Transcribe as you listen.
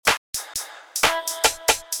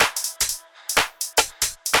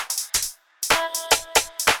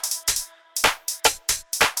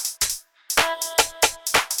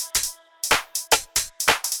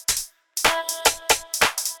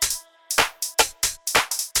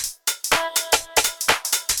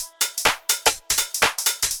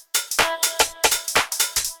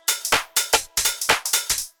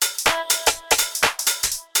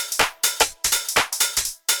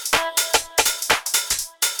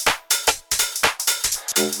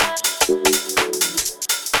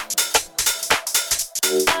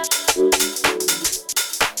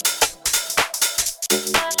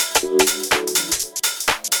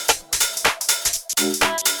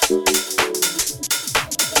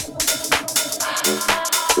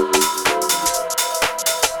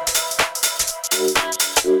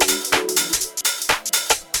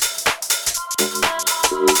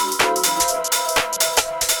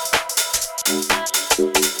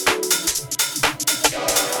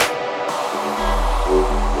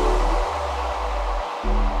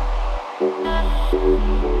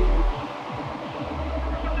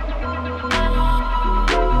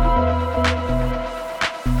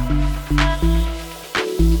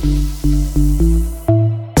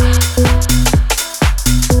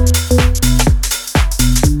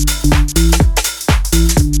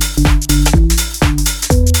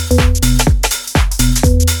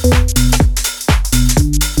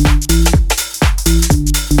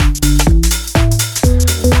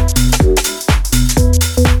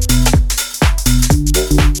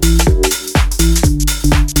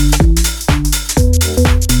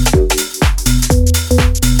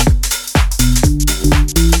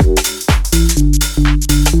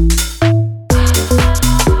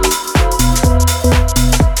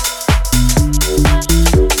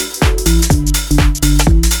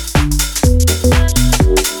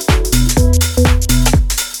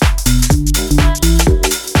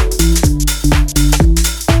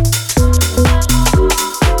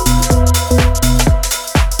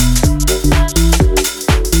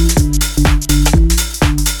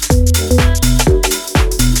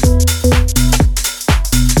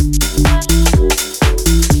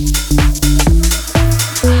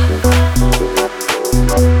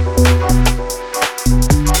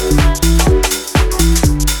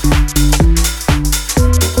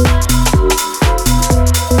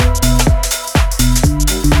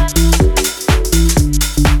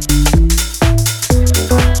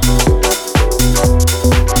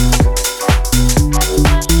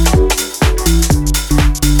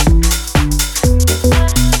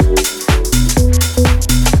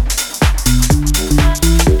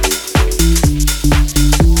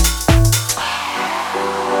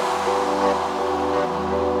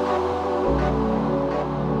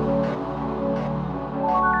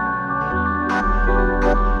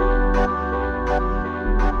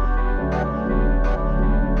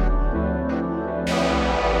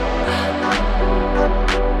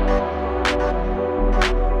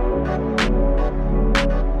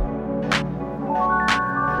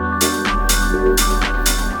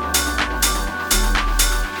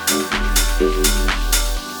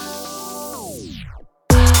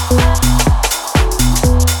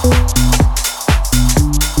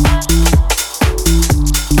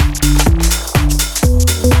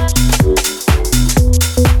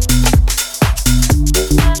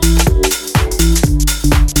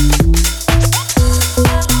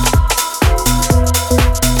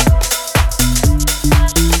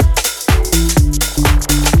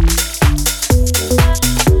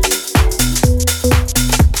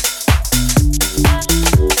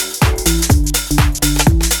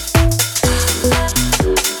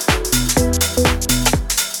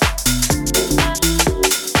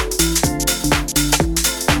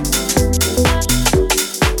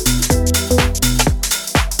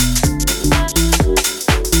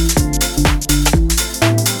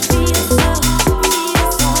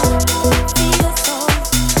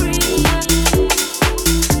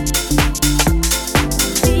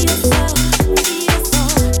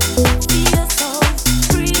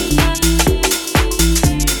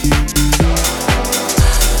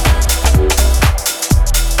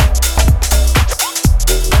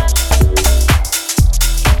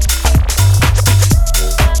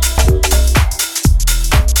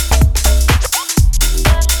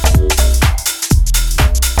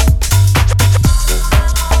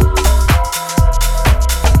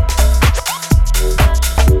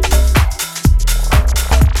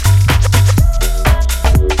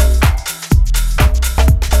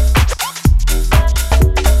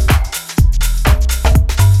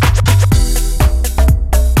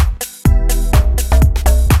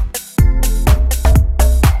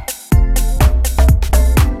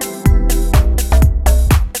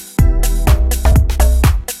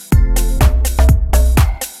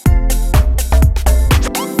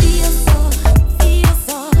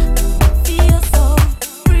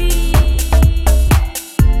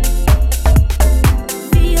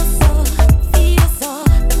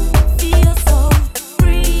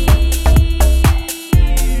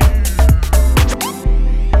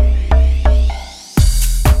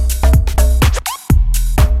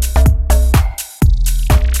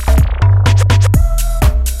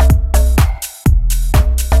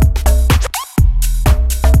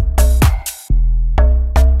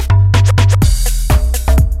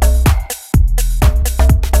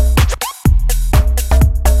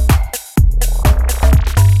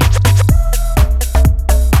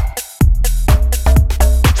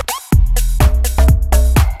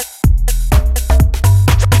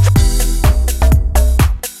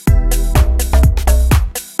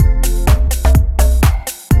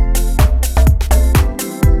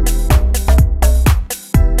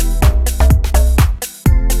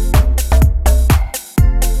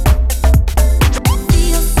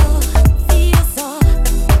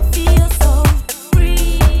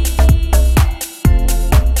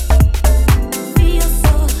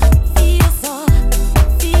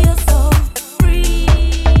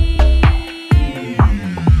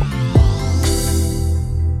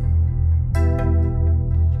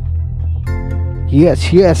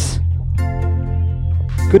Yes, yes.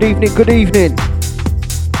 Good evening, good evening.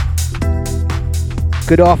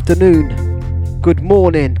 Good afternoon. Good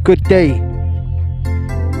morning, good day.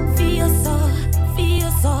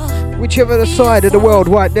 Whichever side of the world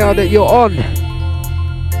right now that you're on,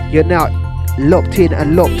 you're now locked in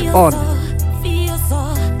and locked on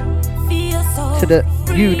to the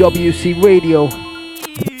UWC radio.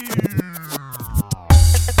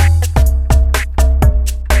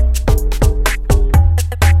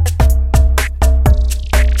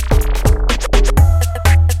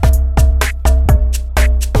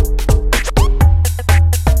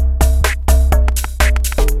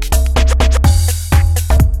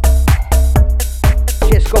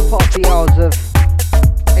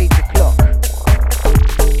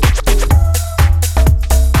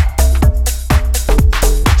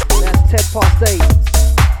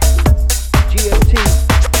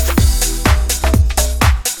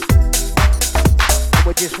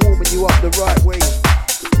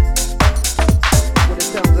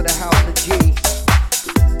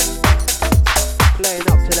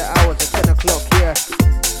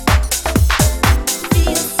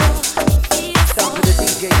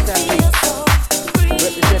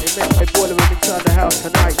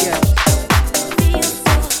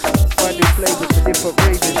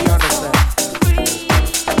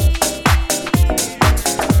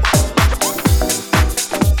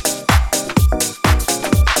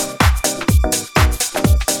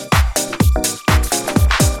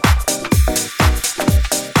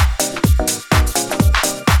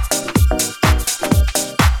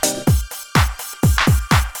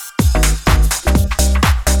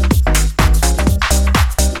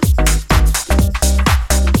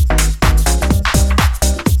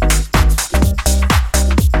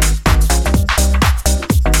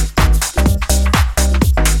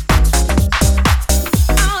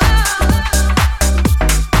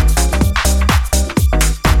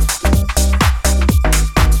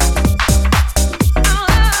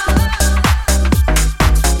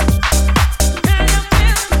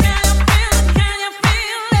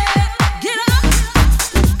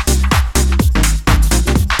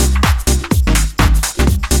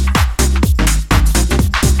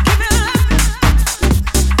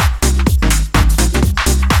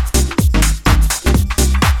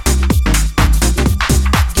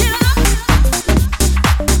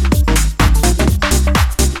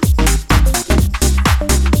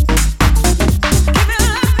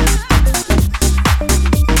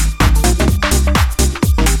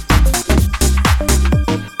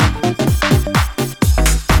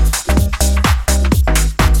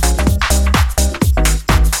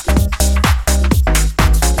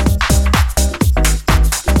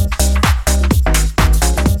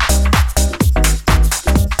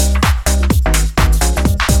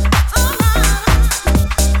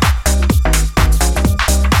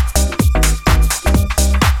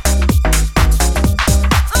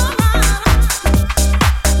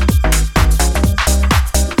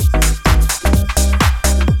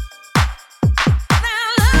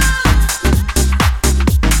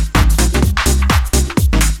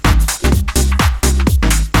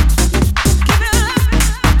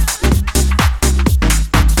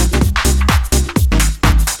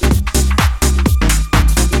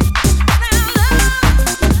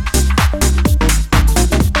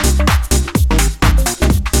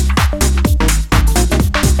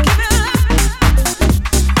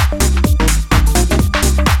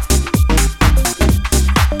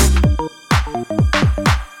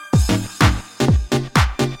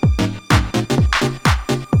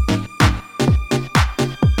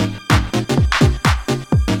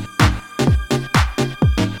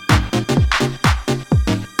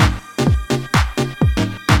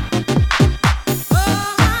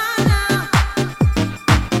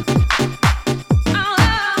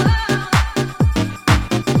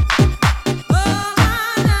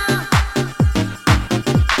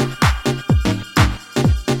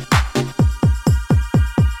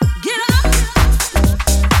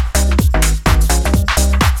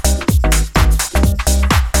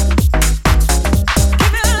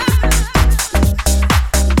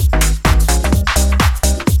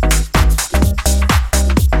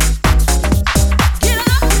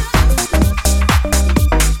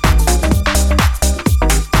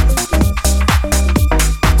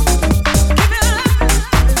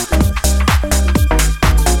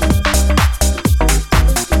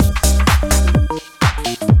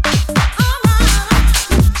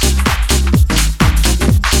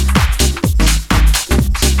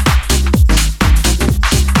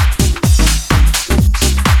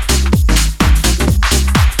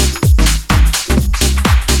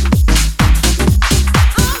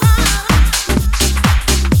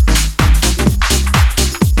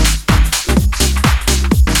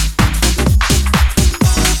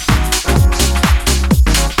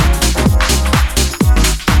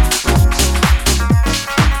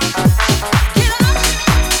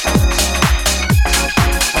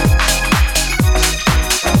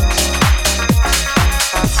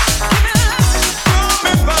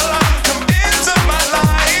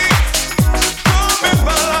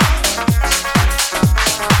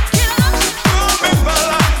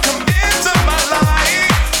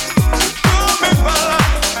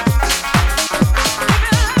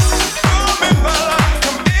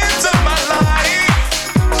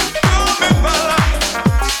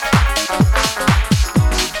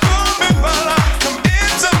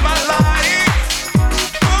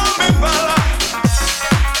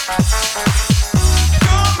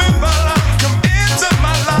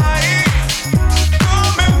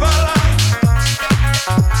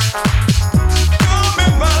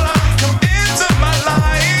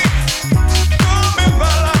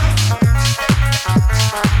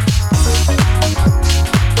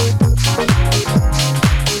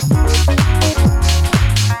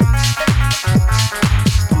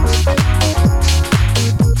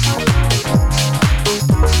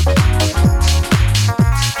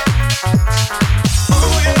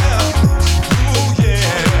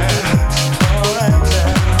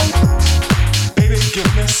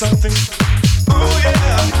 something. Oh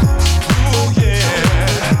yeah.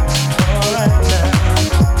 All right now,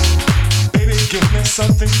 baby, give me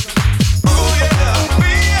something. Oh yeah.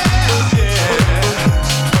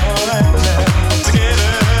 All right now,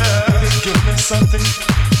 together, baby, give me something.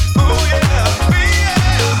 Oh yeah.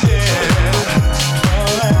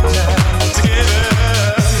 All right now, together,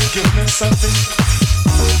 baby, give me something.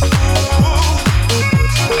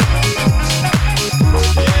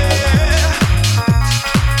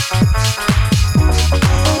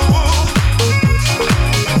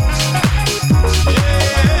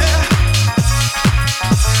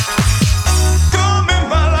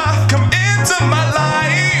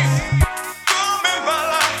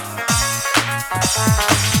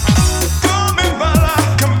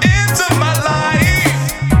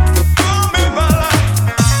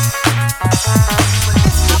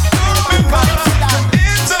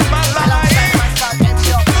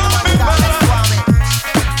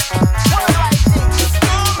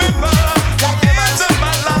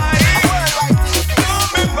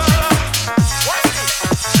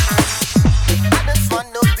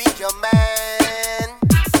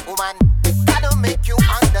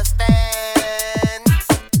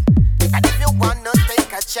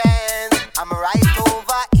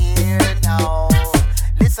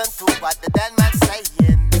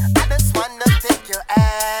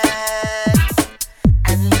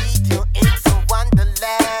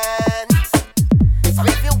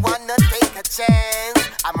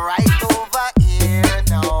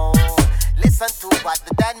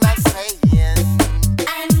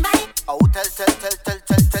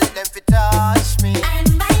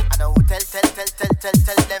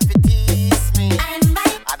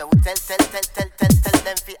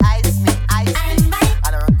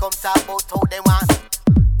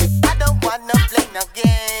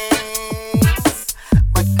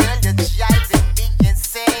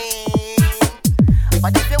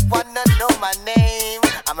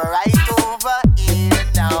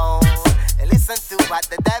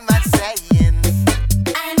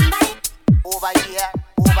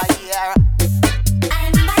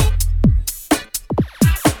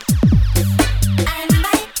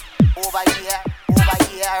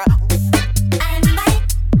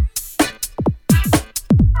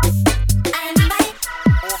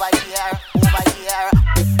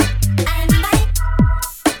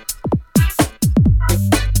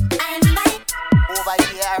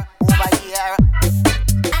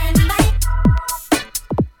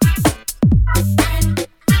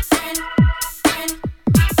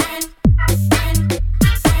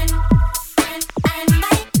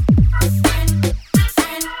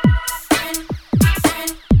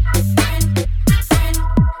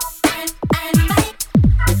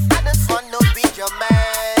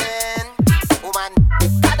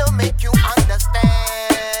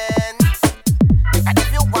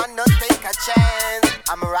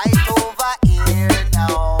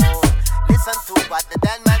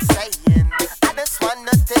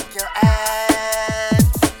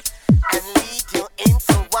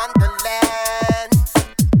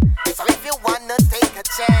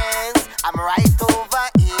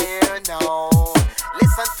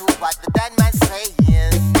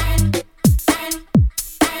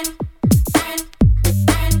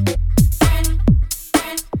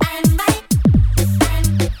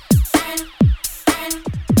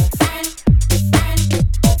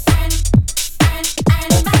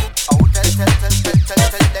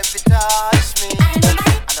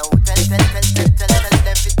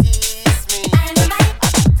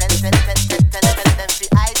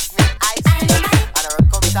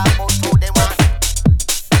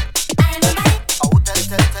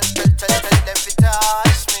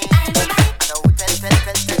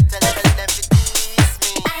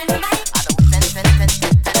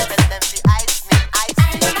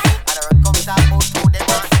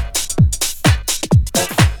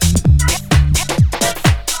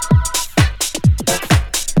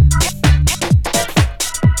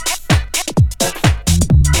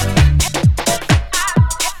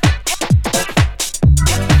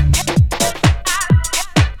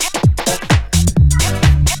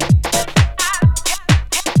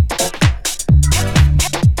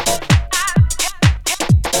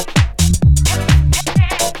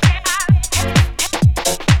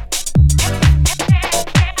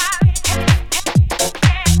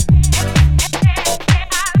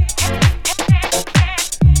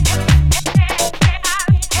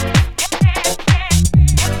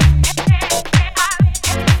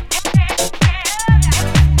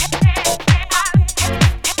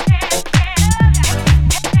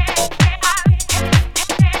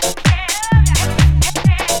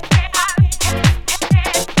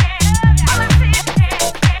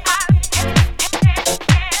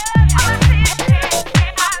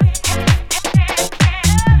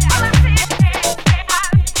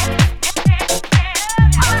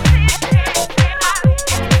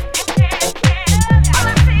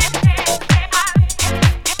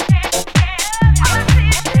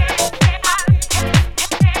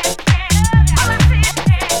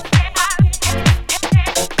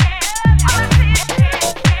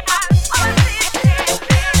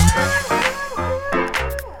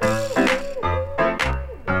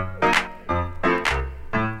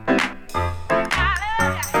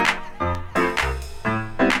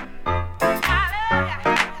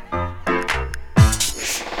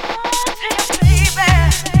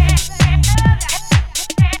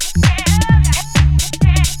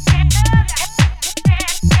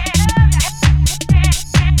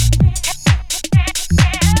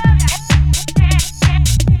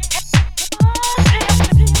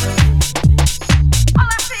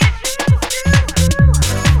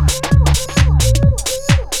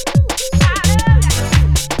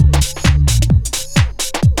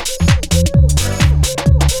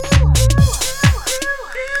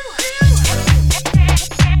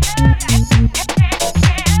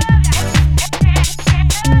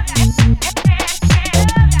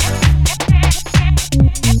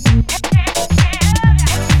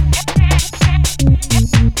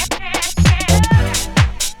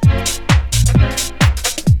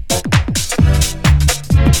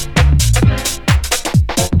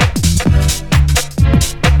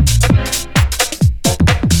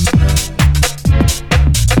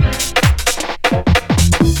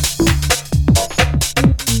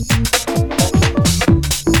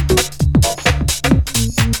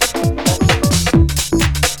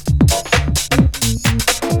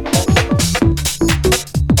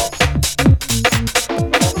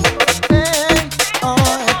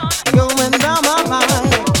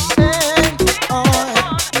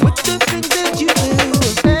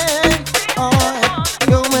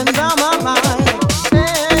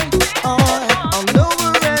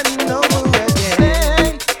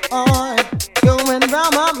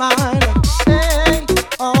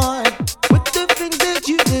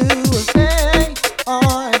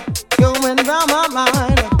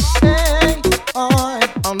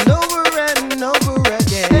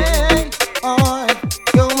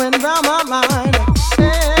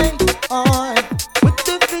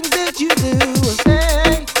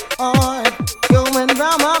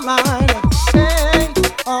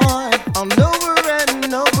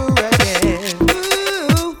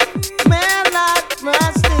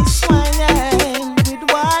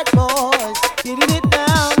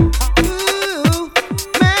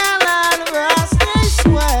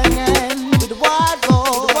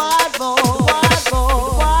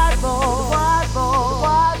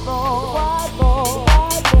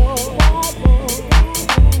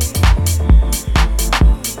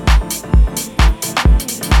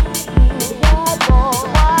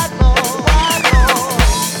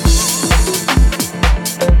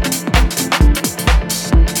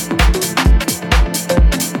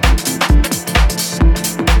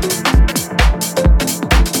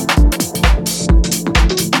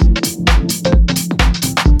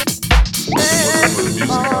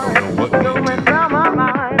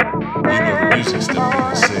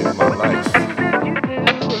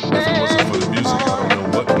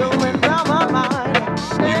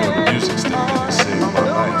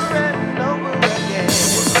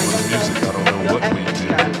 what we do.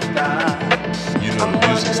 You know the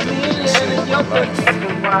music stepped in and saved my life.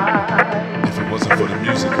 If it wasn't for the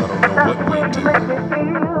music, I don't know what we'd do.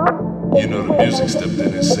 You know the music stepped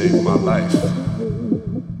in and saved my life.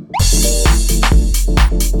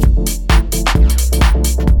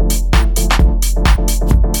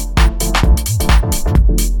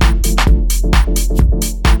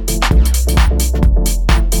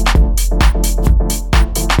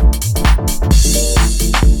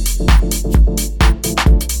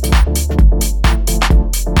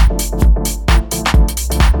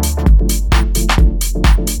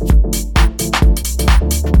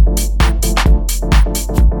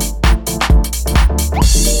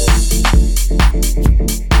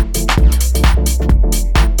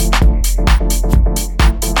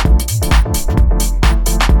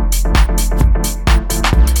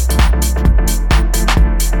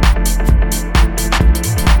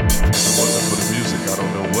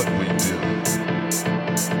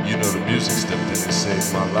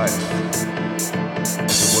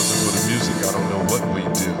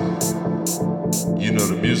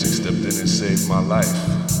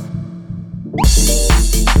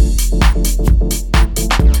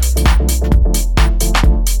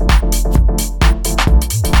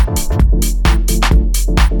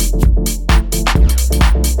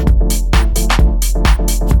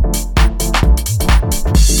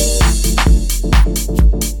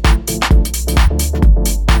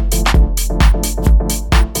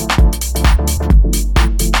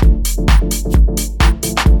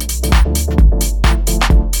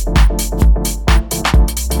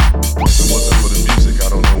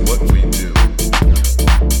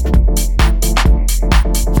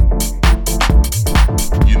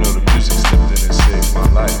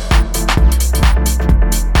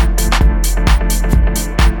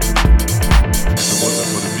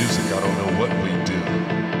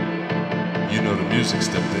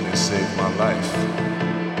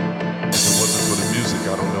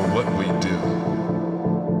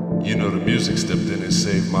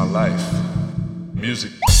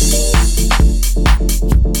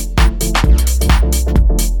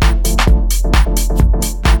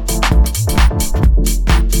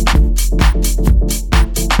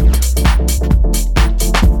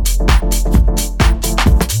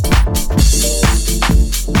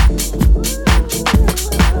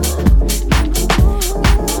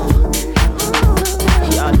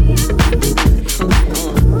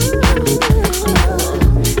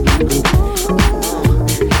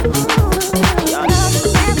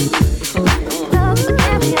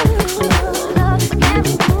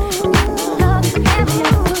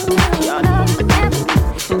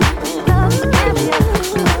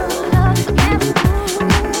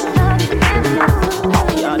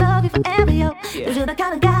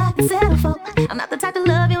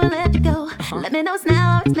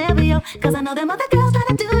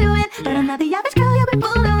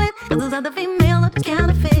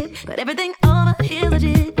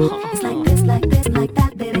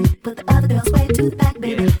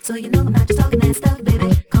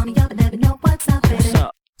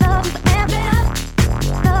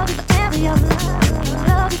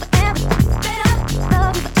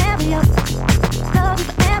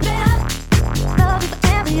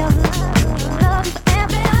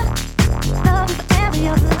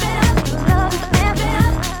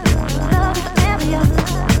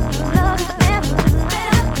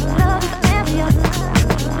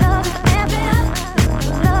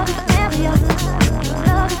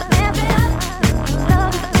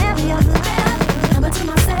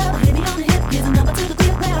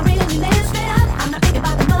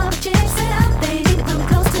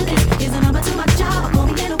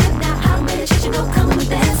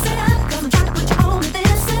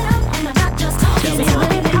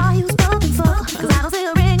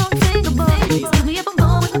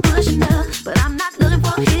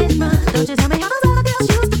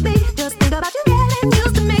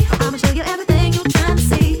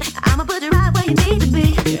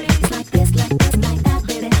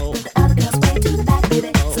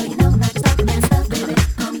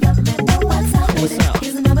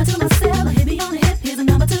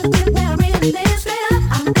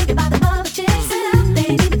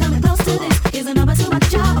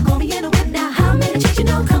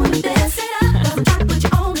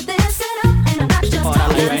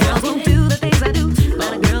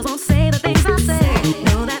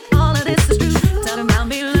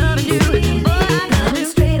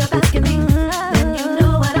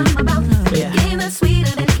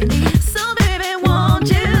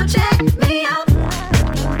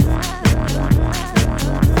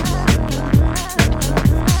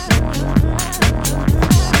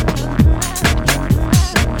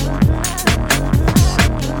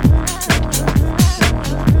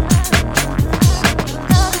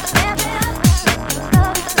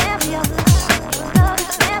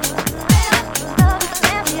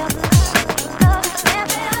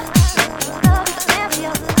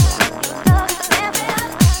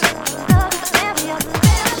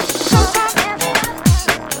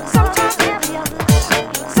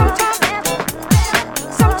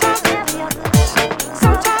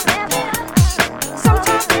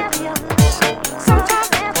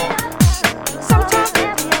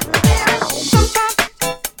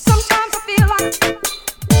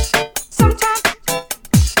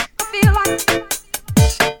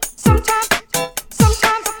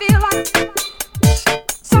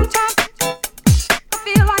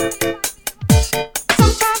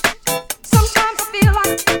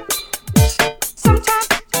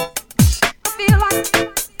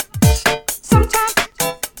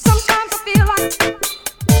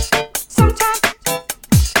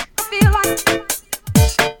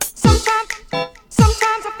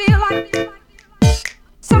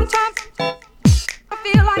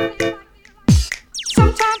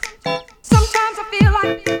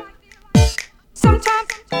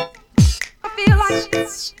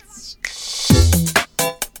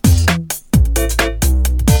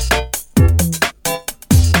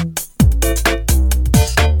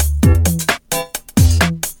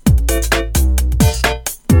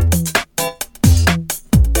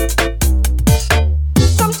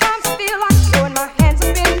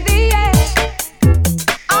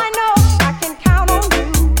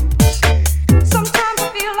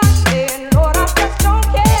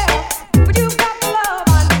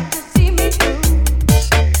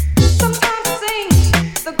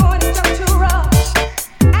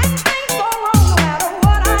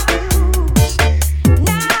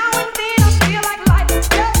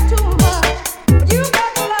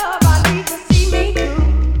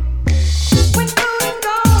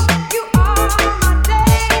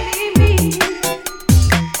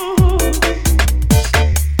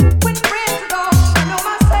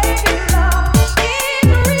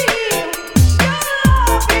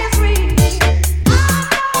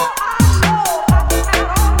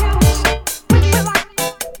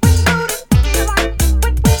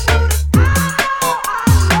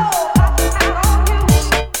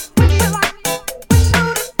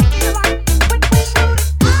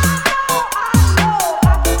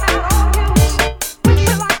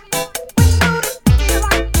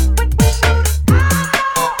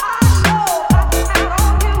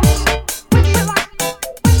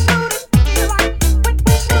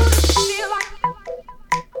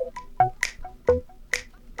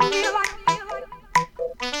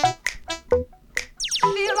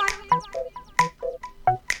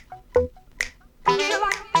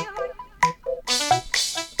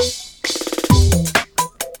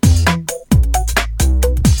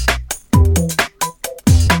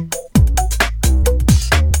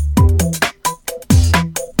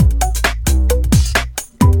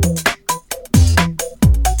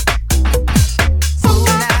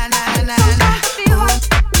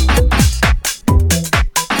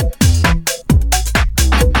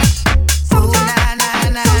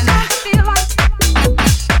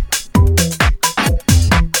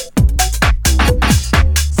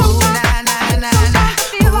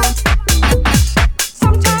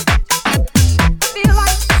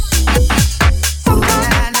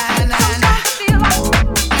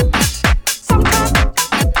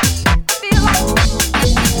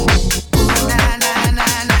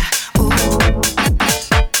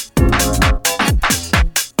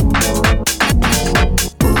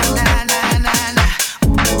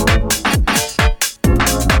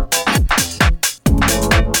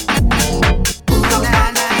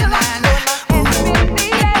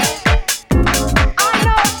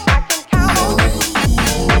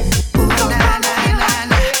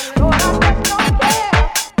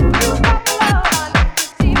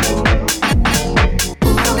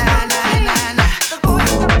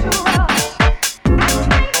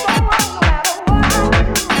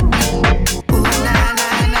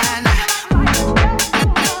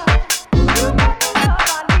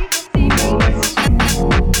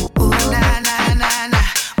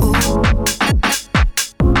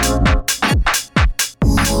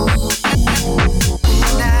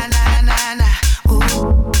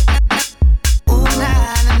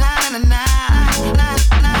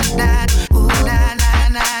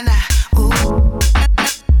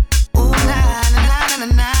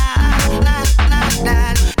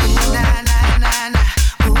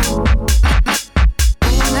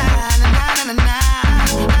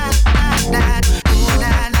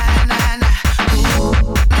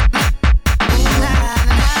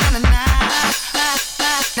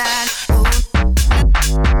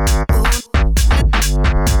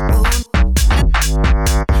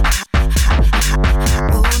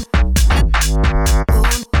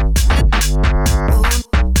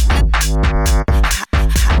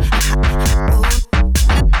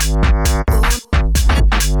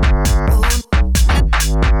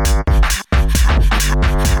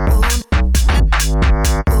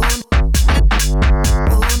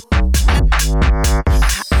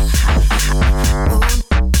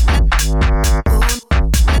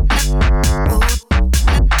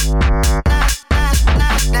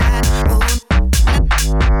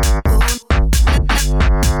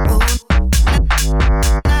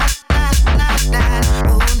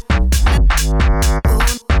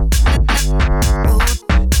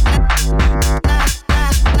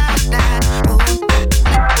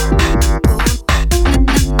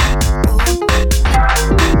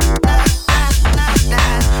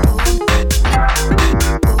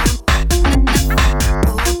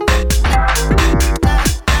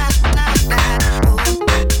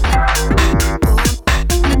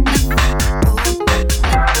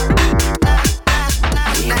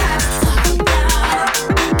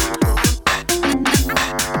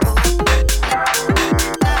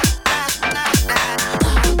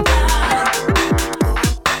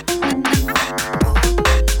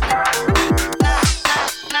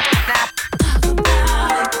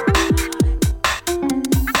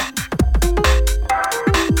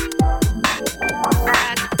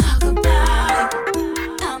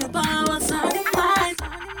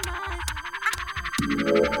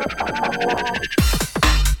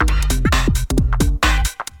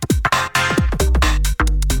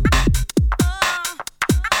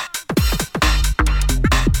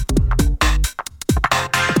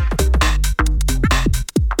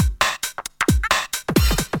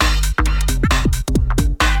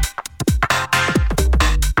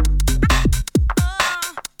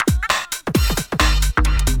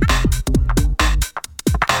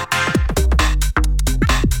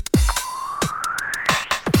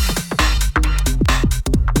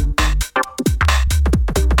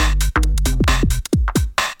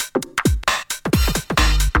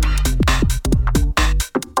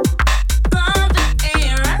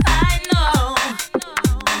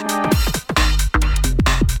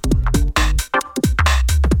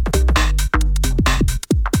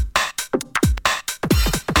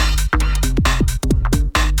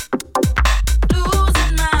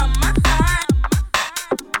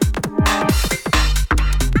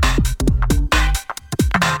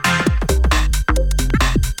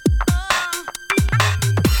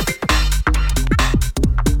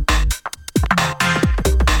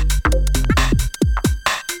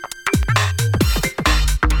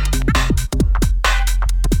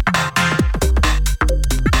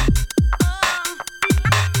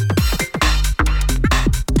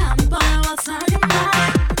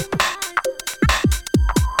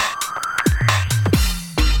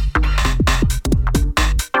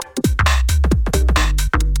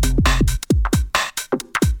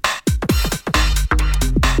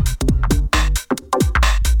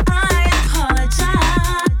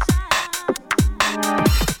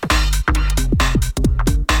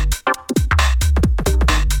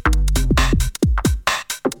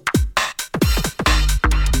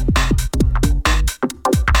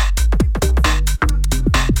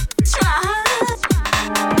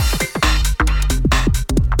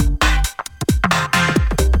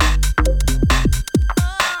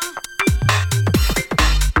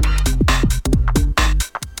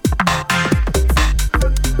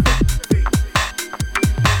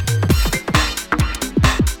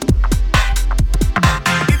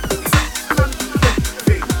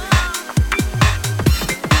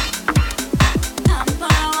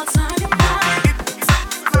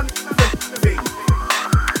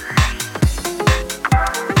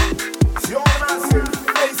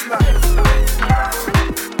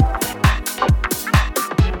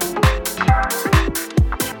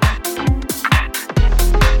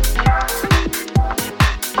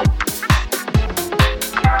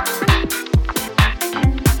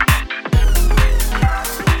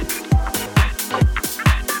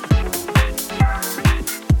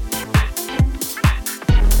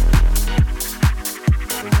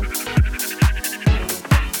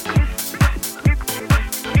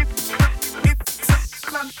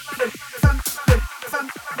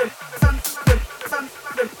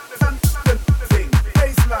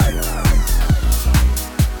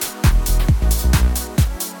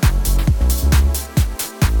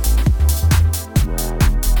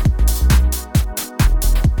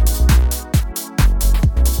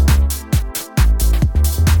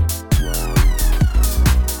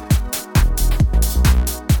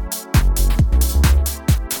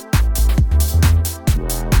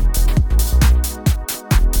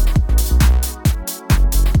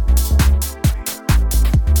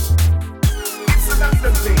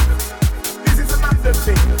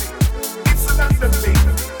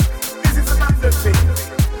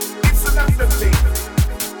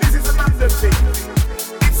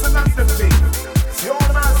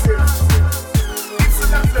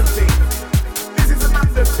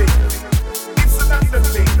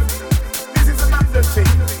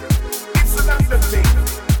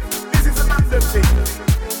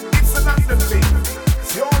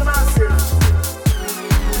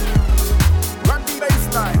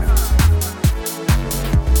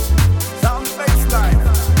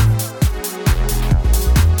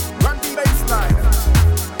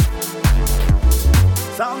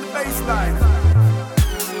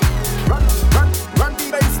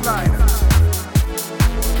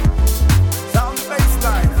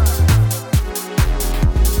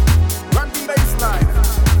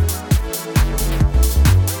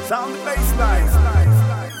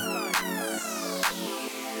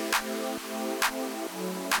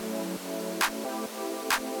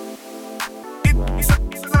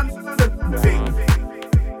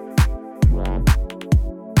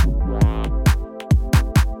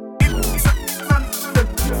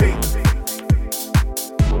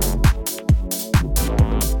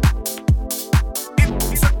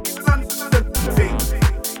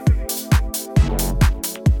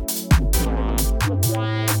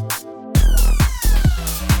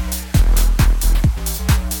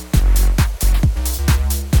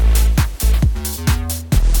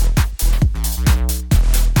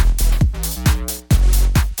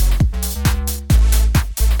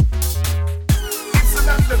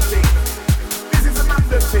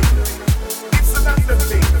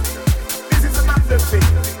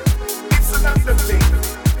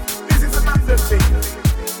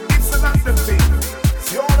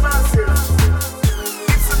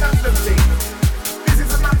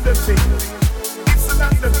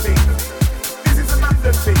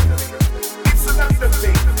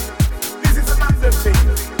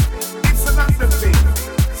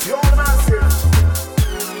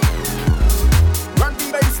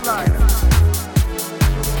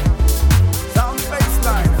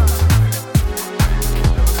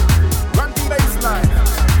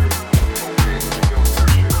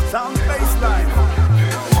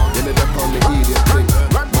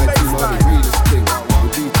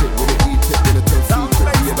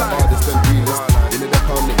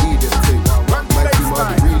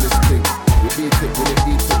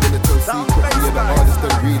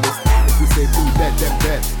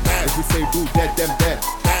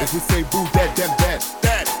 dead, them dead,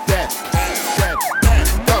 dead, dead, dead.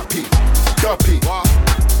 Duppy, duppy,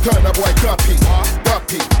 turn up boy duppy,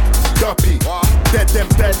 duppy, duppy, dead, them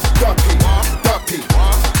dead, duppy, duppy,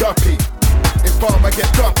 duppy. If I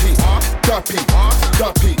get duppy, duppy,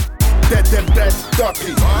 duppy. Dead, them dead,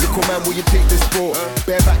 duppy. Little man, will you take this for?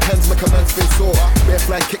 Bare back hands make a man spin sore. Bare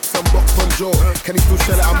fly kicks and box from jaw. Can he still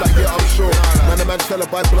sell it? I'm like, yeah, I'm sure. Man, a man fella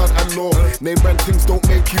by blood and law. Name brand things don't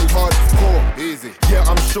make you hardcore. Easy, yeah,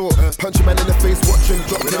 I'm sure. Punch a man in the face, watch him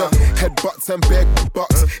drop to the headbutts and bare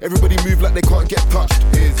butts. Everybody move like they can't get touched.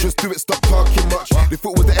 Just do it, stop talking much. They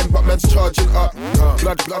thought was the end, but man's charging up.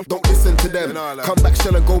 Blood, don't listen to them. Come back,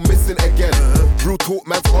 shell and go missing again. Real talk,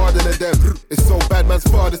 man's harder than them. It's so bad, man's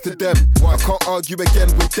farthest to them. I can't argue again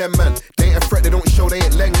with them, man. They ain't a threat, they don't show, they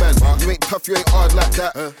ain't leg, man. You ain't tough, you ain't hard like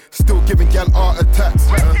that. Still giving gal art attacks.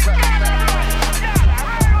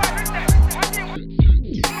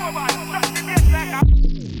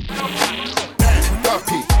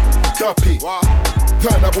 Duppy, duppy,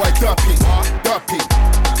 turn up boy duppy, duppy,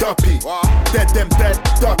 duppy, dead, them dead,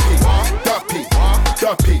 duppy, duppy,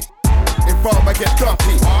 duppy. If I get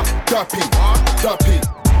duppy, duppy, duppy.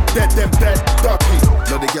 Dead, them dead, duppy.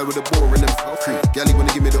 Love the gal with the bore in them free. Gally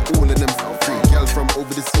wanna give me the all in them free. Gal from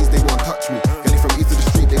over the seas, they won't touch me. Gally from east of the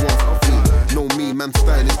street, they won't free. Know me, man,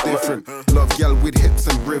 style is different. Love gal with hips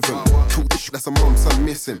and rhythm. Talk this shit, that's a mum, son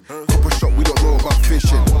missing. Copper shot, we don't know about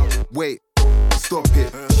fishing. Wait. Stop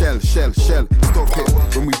it, shell, shell, shell, stop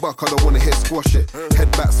it. When we buck, I don't wanna hit squash it.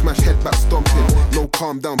 Head back, smash, head back, stomping. No,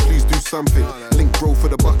 calm down, please do something. Link bro for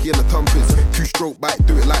the bucky and the tumpers. 2-stroke bike,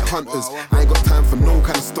 do it like hunters. I ain't got time for no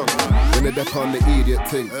kind of stunt. When they dep on the idiot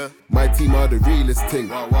thing, my team are the realest thing.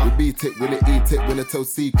 We beat it, when they eat it, when they tell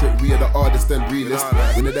secret. We are the hardest and realest.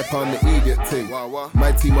 When they dep on the idiot thing,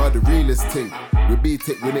 my team are the realest thing. We beat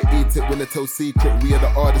it, when they eat it, when they tell secret. We are the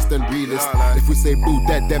hardest and realest. If we say boo,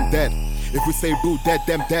 dead, them dead. If we say boo, dead,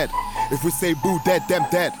 them dead. If we say boo, dead, them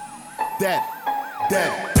dead. Dead, dead.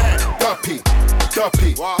 Duppy,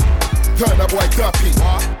 duppy. Turn up boy duppy,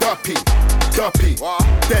 duppy, duppy.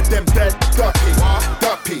 Dead, them dead, duppy,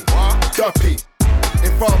 duppy, duppy.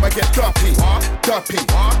 If I get duppy, duppy,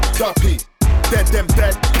 duppy. Dead, them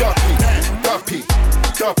dead, duppy, duppy,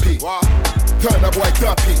 duppy. Turn up boy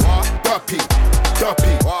duppy, duppy,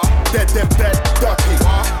 duppy. Dead, them dead, duppy,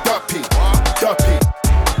 duppy, duppy.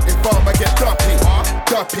 If I get duppy,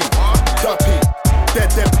 duppy, duppy.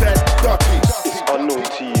 Dead, them dead, duppy. It's unknown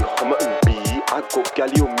T, I'm at B. I got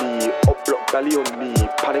galley on me, up block galley on me.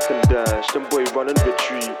 Panic and dash, them boy run and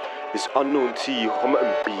retreat. It's unknown T, I'm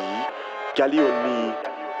at B. Galley on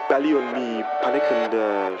me, panic and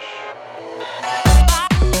dash.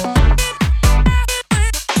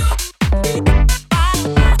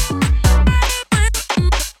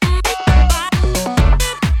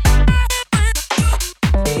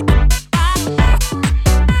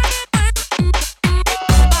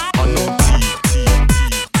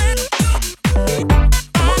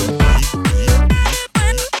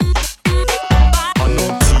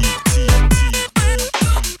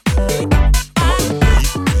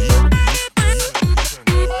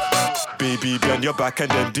 Back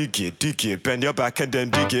and then dig it. Bend your back and then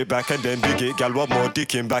dig it, back and then dig it. Gal, one more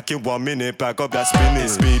digging back in 1 minute. Back up that spinning,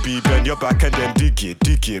 baby. Bend your back and then dig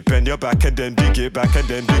it. Bend your back and then dig it, back and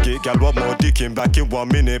then dig it. Gal, one more digging back in 1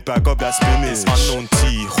 minute. Back up that spinning. It's unknown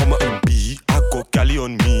T, Homer and B. I got galley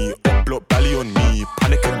on me, up block belly on me.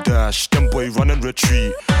 Panic and dash, them boy run and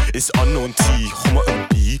retreat. It's unknown T, Homer and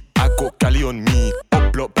B. I got galley on me,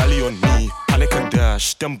 up block belly on me. Panic and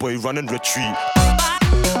dash, them boy run and retreat.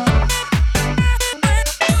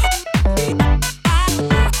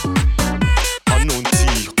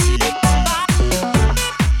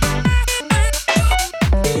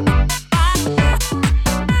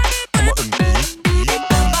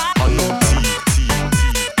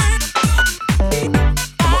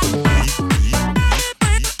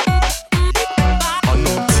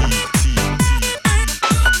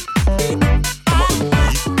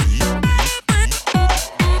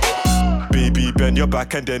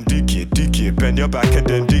 Back and then dig it. Bend your back and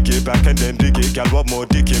then dig it, back and then dig it. Gal, what more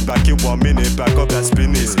digging back in 1 minute. Back up that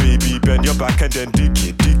spinning, baby. Bend your back and then dig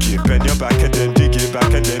it. Bend your back and then dig it,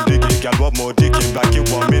 back and then dig it. Gal, what more digging back in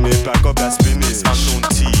 1 minute. Back up that spinning. It's unknown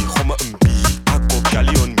T, Homer and B. I got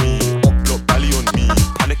galley on me, up block belly on me.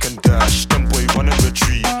 Panic and dash, them boy run and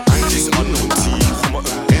retreat. It's unknown T, Homer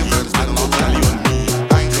and B. I got galley on me,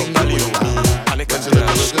 up block belly on me. Panic and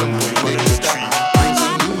dash, them boy run and retreat.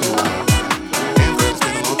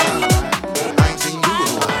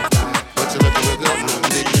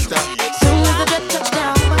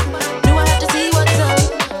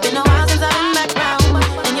 Been a while since I've been back round,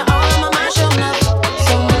 and you're all on my mind, showing up.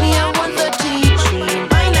 So many at once,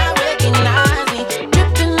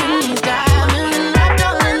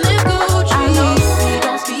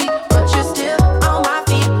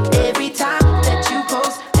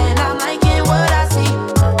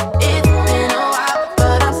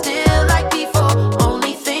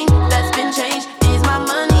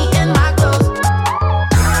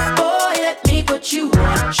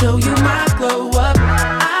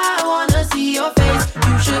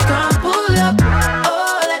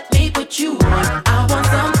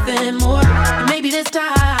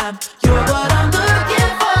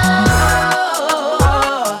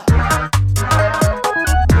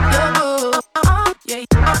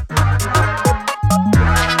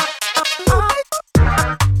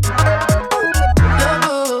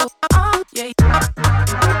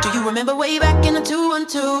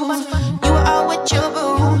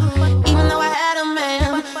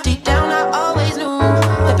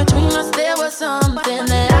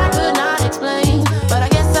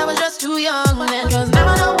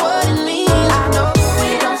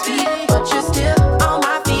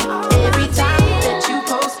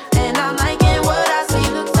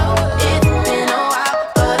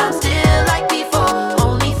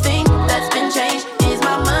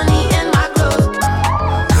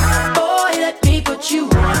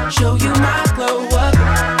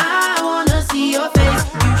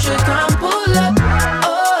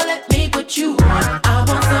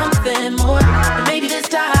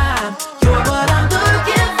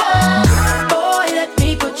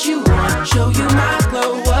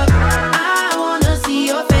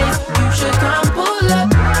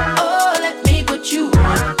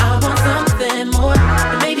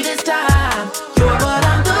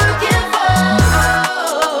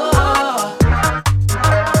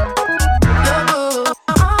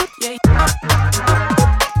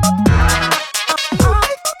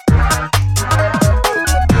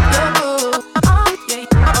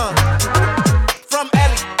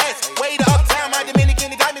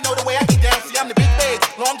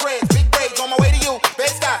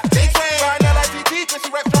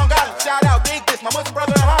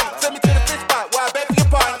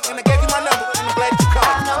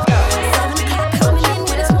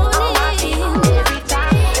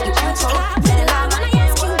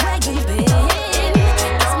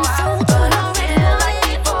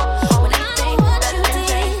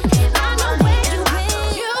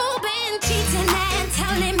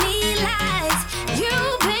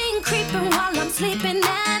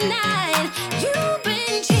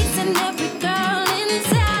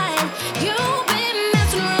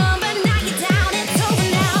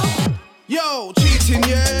 cheating,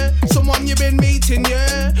 yeah? Someone you been meeting,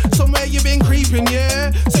 yeah? Somewhere you been creeping,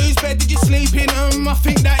 yeah? So whose bed did you sleep in? I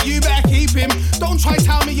think that you better keep him. Don't try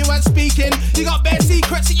tell me you weren't speaking. You got bare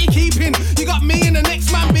secrets that you keeping. You got me and the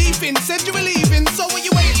next man beefing. Said you were leaving, so what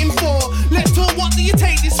you waiting for? Let's talk, what do you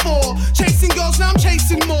take this for? Chasing girls, now I'm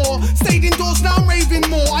chasing more. Stayed indoors, now I'm raving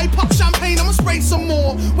more. I pop champagne, I'ma spray some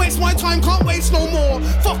more. Waste my time, can't waste no more.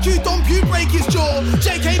 Fuck you, dump you, break his jaw.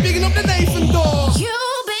 JK bigging up the Nathan door.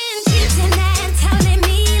 You've been cheating and telling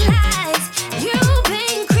me lies. You've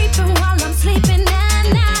been creeping while I'm sleeping at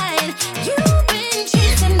night. You've been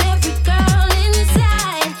chasing every girl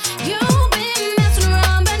inside. You've been messing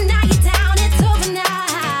around, but now you're down, it's over now.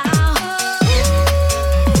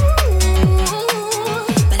 Ooh,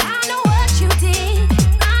 but I know what you did.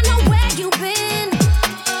 I know where you've been.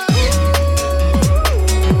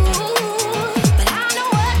 But I know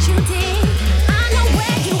what you did. I know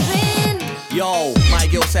where you've been. Yo, my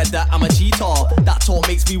girl said that I'm a cheater. That talk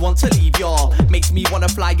makes me want to leave y'all. Makes me wanna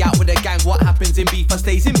fly out with a gang. What happens in beef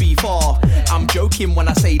stays in beef. I'm joking when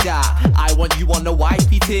I say that. I want you on the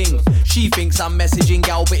wifey thing. She thinks I'm messaging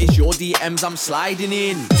gal, but it's your DMs I'm sliding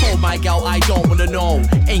in. Told my gal I don't wanna know.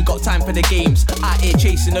 Ain't got time for the games. Out here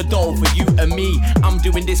chasing a dough for you and me. I'm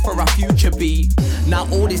doing this for our future beat. Now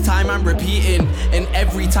all this time I'm repeating, and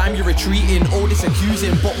every time you're retreating. All this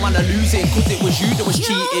accusing, but man I'm losing, cause it was you that was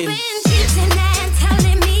cheating. You've been cheating and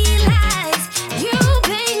telling me lies. You've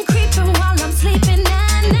been creeping while I'm sleeping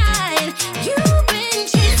at night. You've been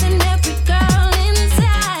chasing every girl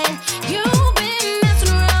inside. You've been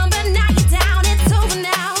messing around, but now you're down, it's over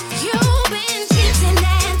now. You've been cheating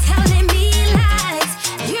and telling me lies.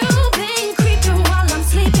 You've been creeping while I'm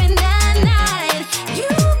sleeping at night.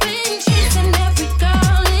 You've been chasing every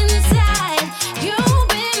girl inside. You've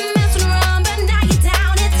been messing around, but now you're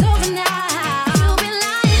down, it's over now. You've been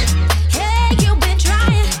lying, hey, you've been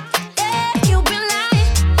trying, yeah, you've been lying.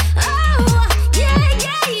 Oh, yeah,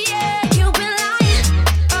 yeah, yeah, you've been lying.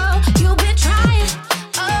 Oh, you've been trying.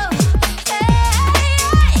 Oh, hey,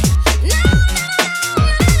 no, no, no,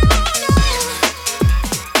 no, no.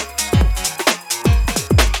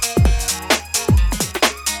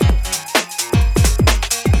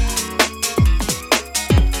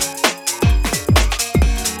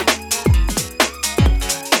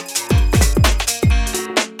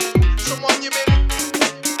 Someone you been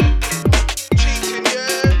cheating,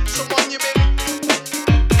 yeah? Someone you been.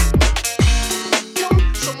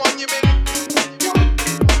 Someone you been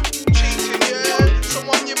cheating, yeah?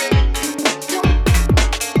 Someone you been.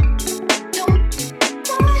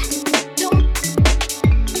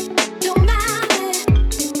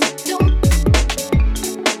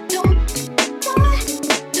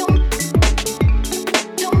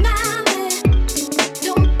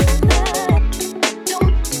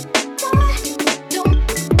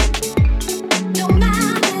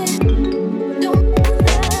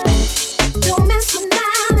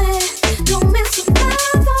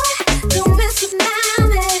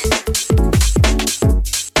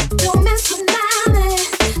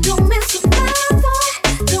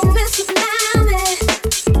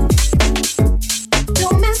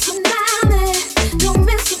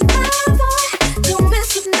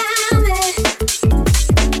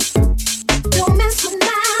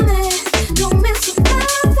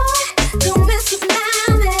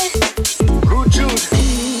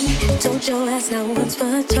 Told your ass not once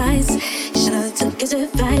but twice. Should've took his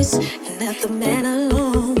advice and left the man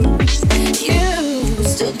alone. You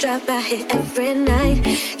still drive by here every night,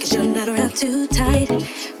 cause you're not around too tight.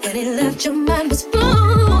 When he left, your mind was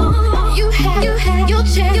blown. You had your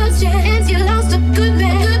chance, and you lost a good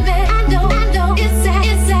man. I know, it's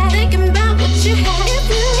sad, thinking about what you had.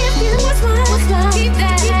 If you was mine, keep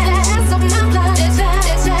that ass off my blood.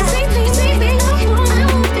 See me, I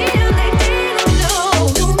won't feel like they don't know.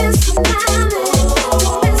 Don't mess with my man,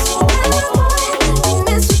 don't mess with my boy, don't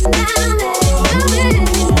mess with my man.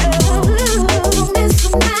 Don't mess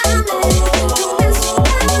with my man, don't mess with my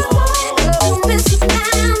boy, don't mess with my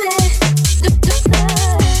man.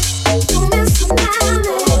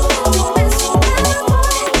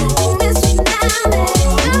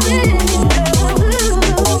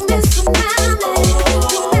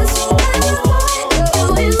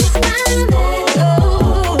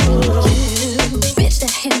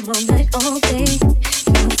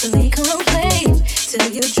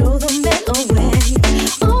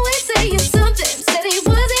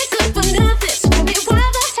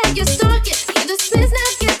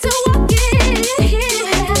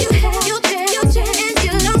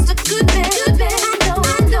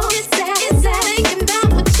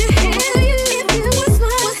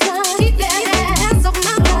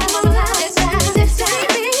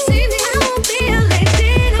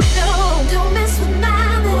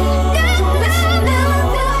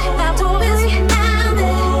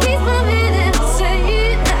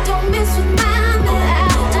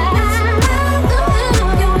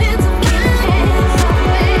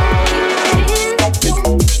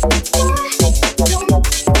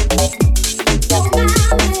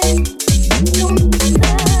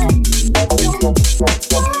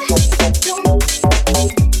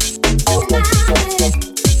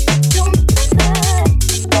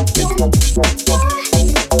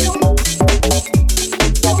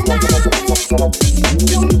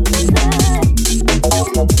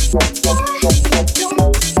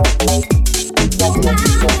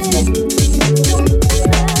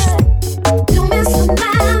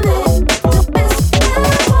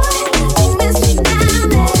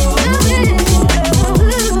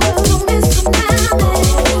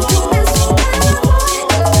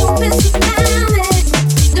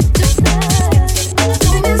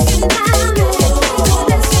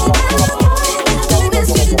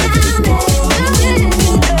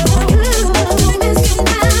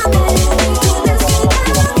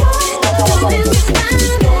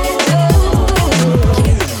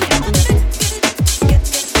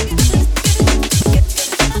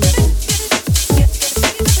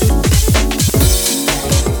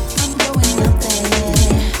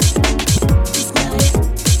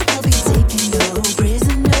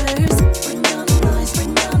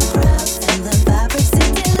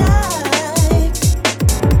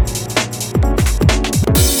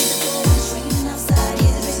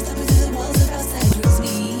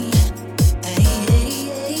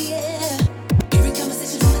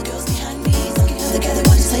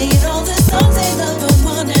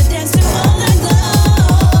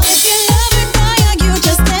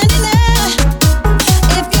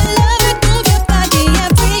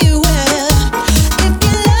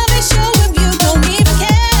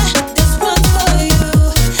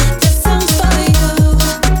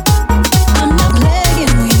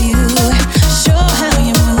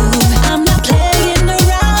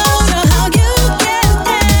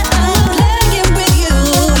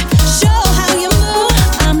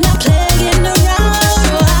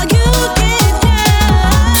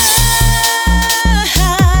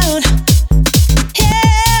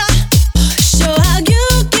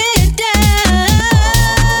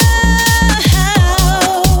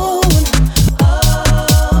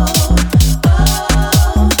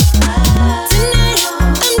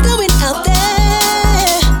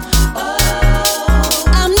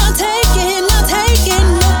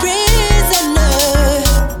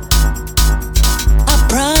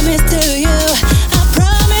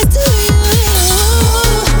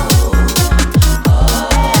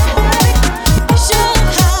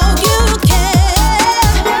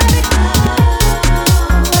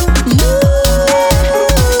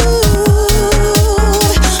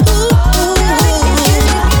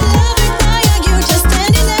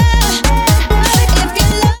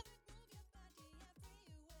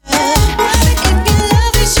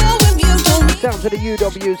 to the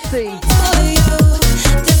UWC.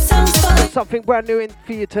 Got something brand new in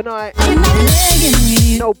for you tonight.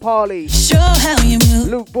 No Parley.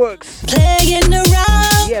 Luke Brooks.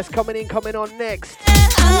 Yes, coming on next.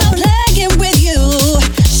 I'm playing with you.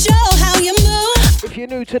 Show how you move. If you're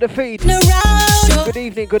new to the feed, good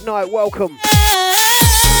evening, good night, welcome.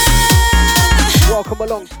 Welcome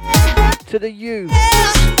along to the U.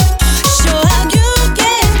 Show how you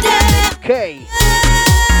get down. UK,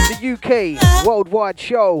 the UK worldwide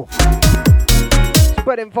show.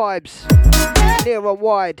 Spreading vibes near and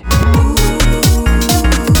wide.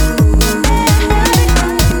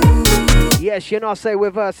 Yes, you know, I say we're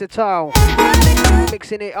versatile.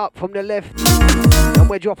 Mixing it up from the left, and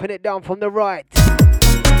we're dropping it down from the right.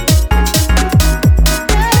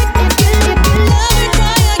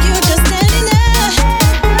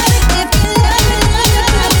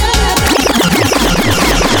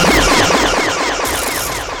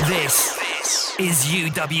 This is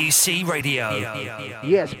UWC Radio.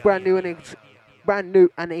 Yes, brand new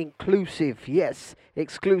and inclusive. Yes,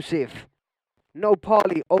 exclusive. No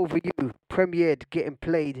Parley Over You, premiered, getting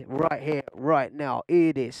played right here, right now.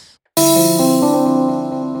 Hear this.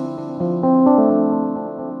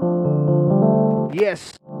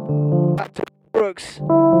 Yes, back to Brooks.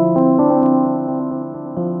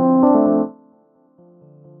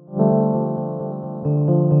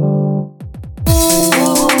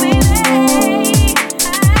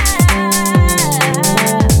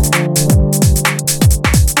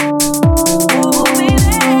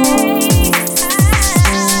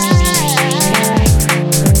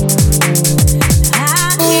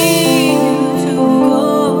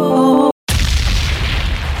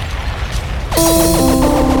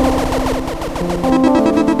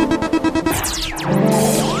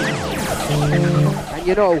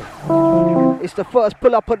 You know, it's the first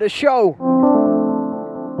pull up of the show,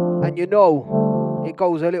 and you know, it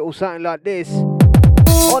goes a little something like this.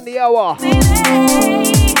 On the hour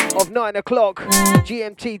of 9 o'clock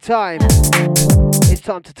GMT time, it's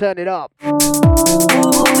time to turn it up.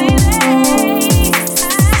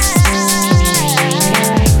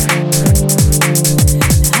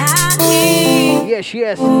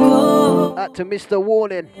 Yes, out to Mr.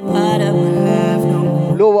 Warning,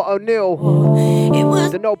 Laura O'Neill,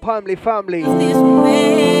 the No Primely family.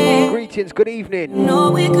 Greetings, good evening. You're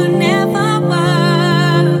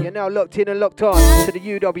now locked in and locked on to the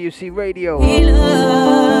UWC Radio.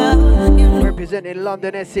 Representing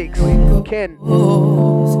London, Essex, Kent,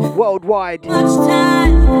 worldwide.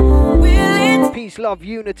 Peace, love,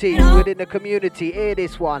 unity within the community. Hear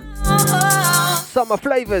this one. Summer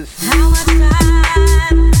flavors. How much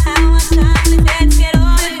time till it gets over?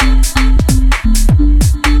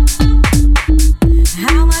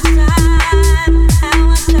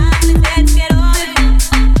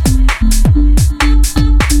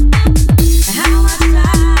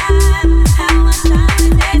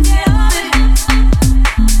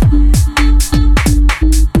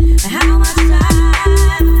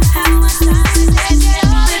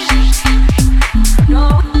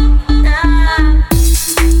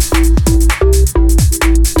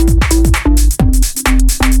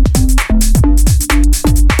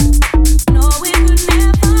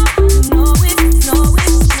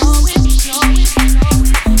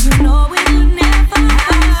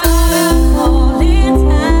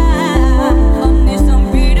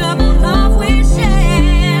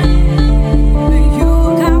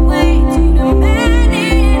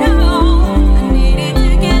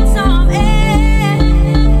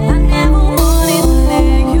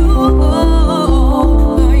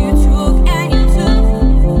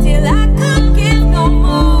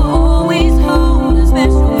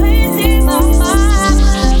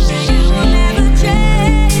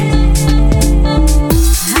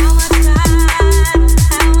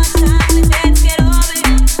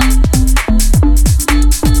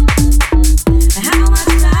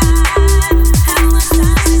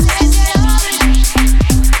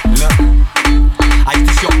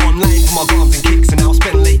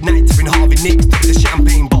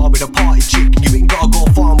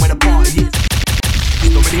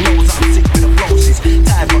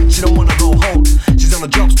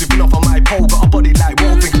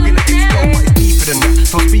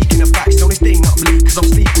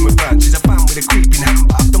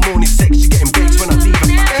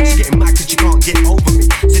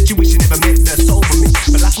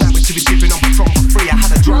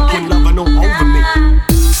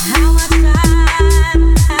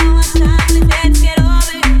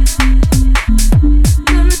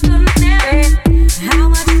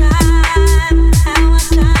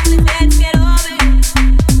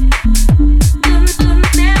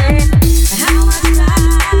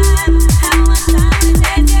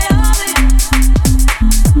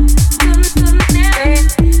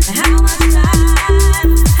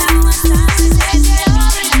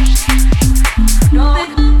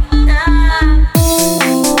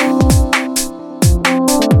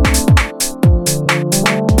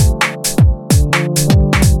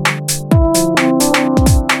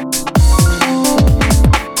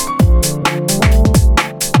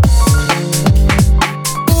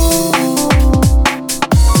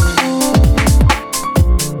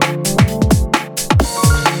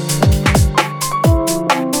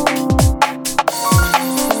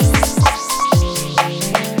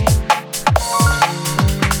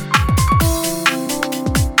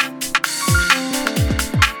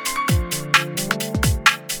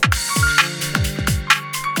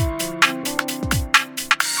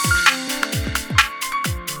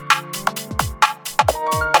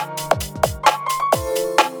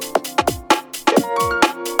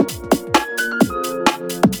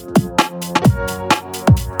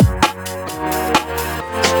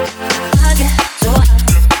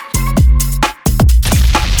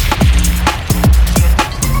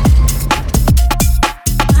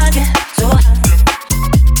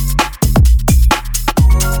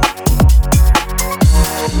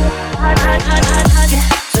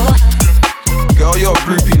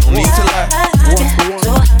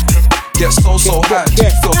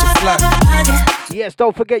 flat. Yes,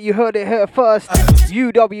 don't forget you heard it here first.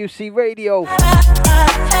 UWC Radio.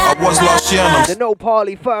 I was last year and I'm the No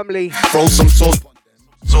Parley family. Throw some sauce.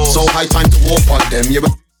 So high time to walk on them. Yeah,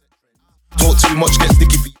 talk too much, get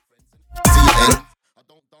sticky feet. I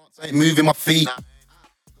don't dance, I ain't moving my feet.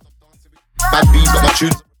 Bad beat, got my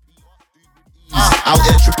tunes. Out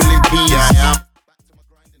here tripling P's. Yeah.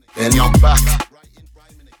 Then I'm back.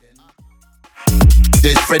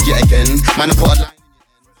 There's Fred yet again. Man, I put a line in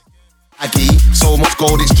your Aggie, so much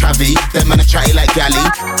gold, it's Travi. Them man are chatty like Galley.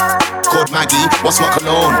 Called Maggie, what's my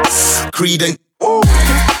cologne? Creed and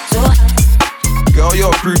girl, you're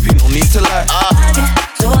a groupie, no need to lie.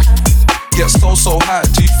 Get so high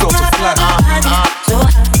till you feel to fly.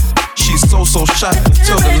 She's so shy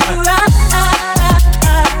until the night.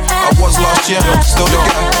 I was last year, still the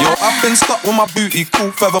guy. Yo, I've been stuck with my booty,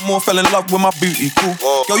 cool. Furthermore, fell in love with my booty, cool.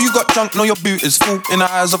 Yo, you got junk, know your boot is full. In the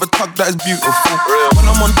eyes of a tug that is beautiful. When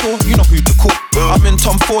I'm on tour, you know who to call. I'm in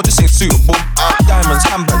Tom Ford, this ain't suitable. Diamonds,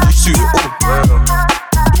 handbag, you suit it all.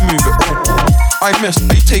 Move it all. I missed,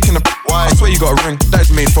 are you taking a... I swear you got a ring, that is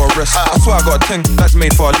made for a wrist. I swear I got a ting, that's made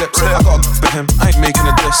for a lips. I got a for him, I ain't making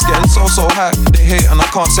a diss. Getting so high, they hate and I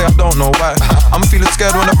can't say I don't know why. I'm feeling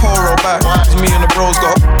scared when the pole roll back. Cause me and the bros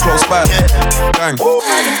got close by. Bang.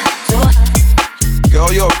 Girl,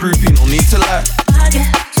 you're a groupie, no need to lie.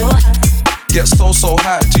 Get so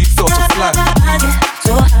high till you feel to fly.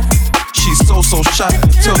 She's so shy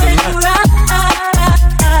until the night.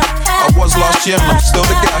 I was last year and I'm still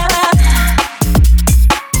the guy.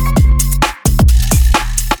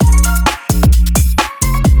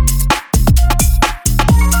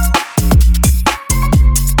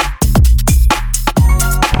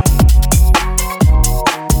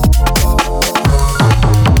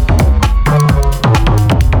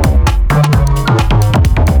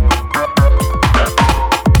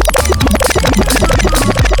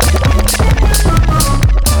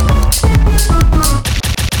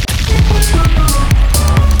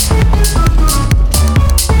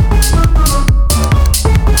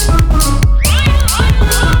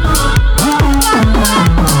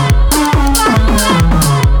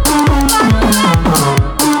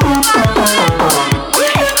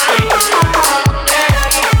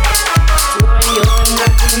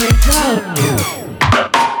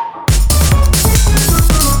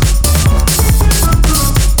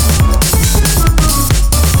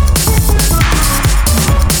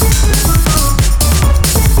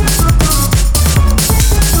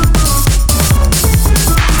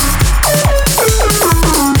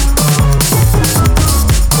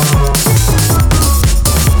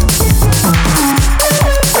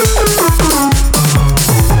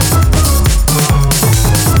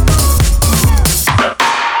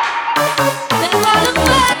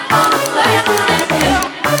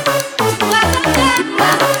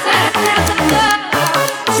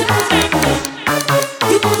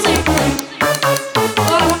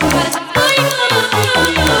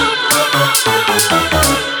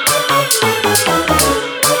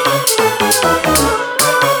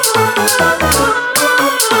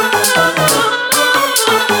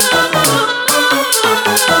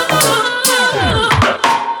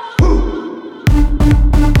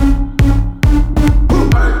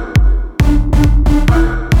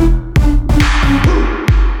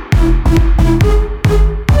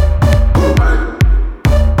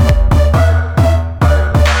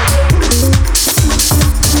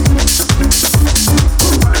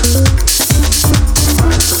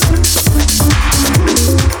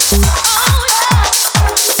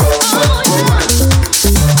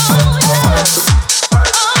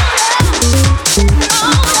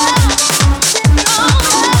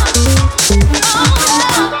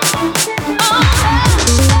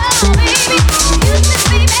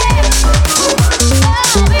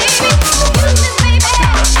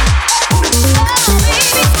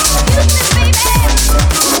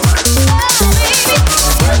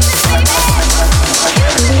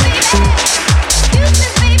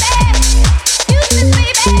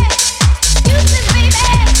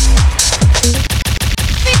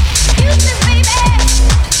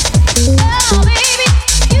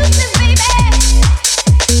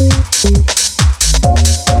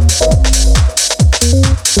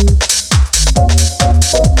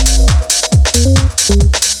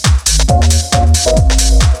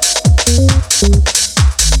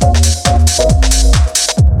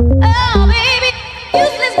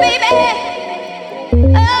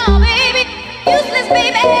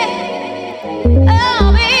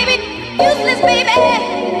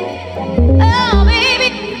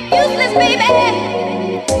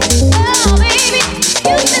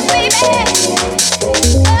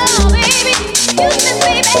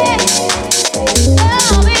 Baby,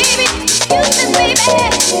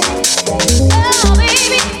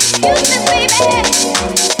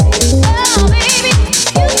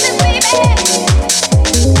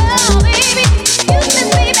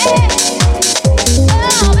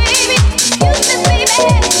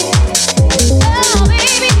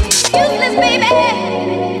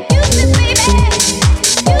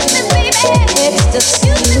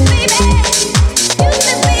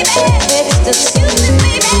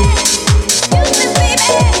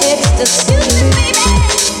 Yeah.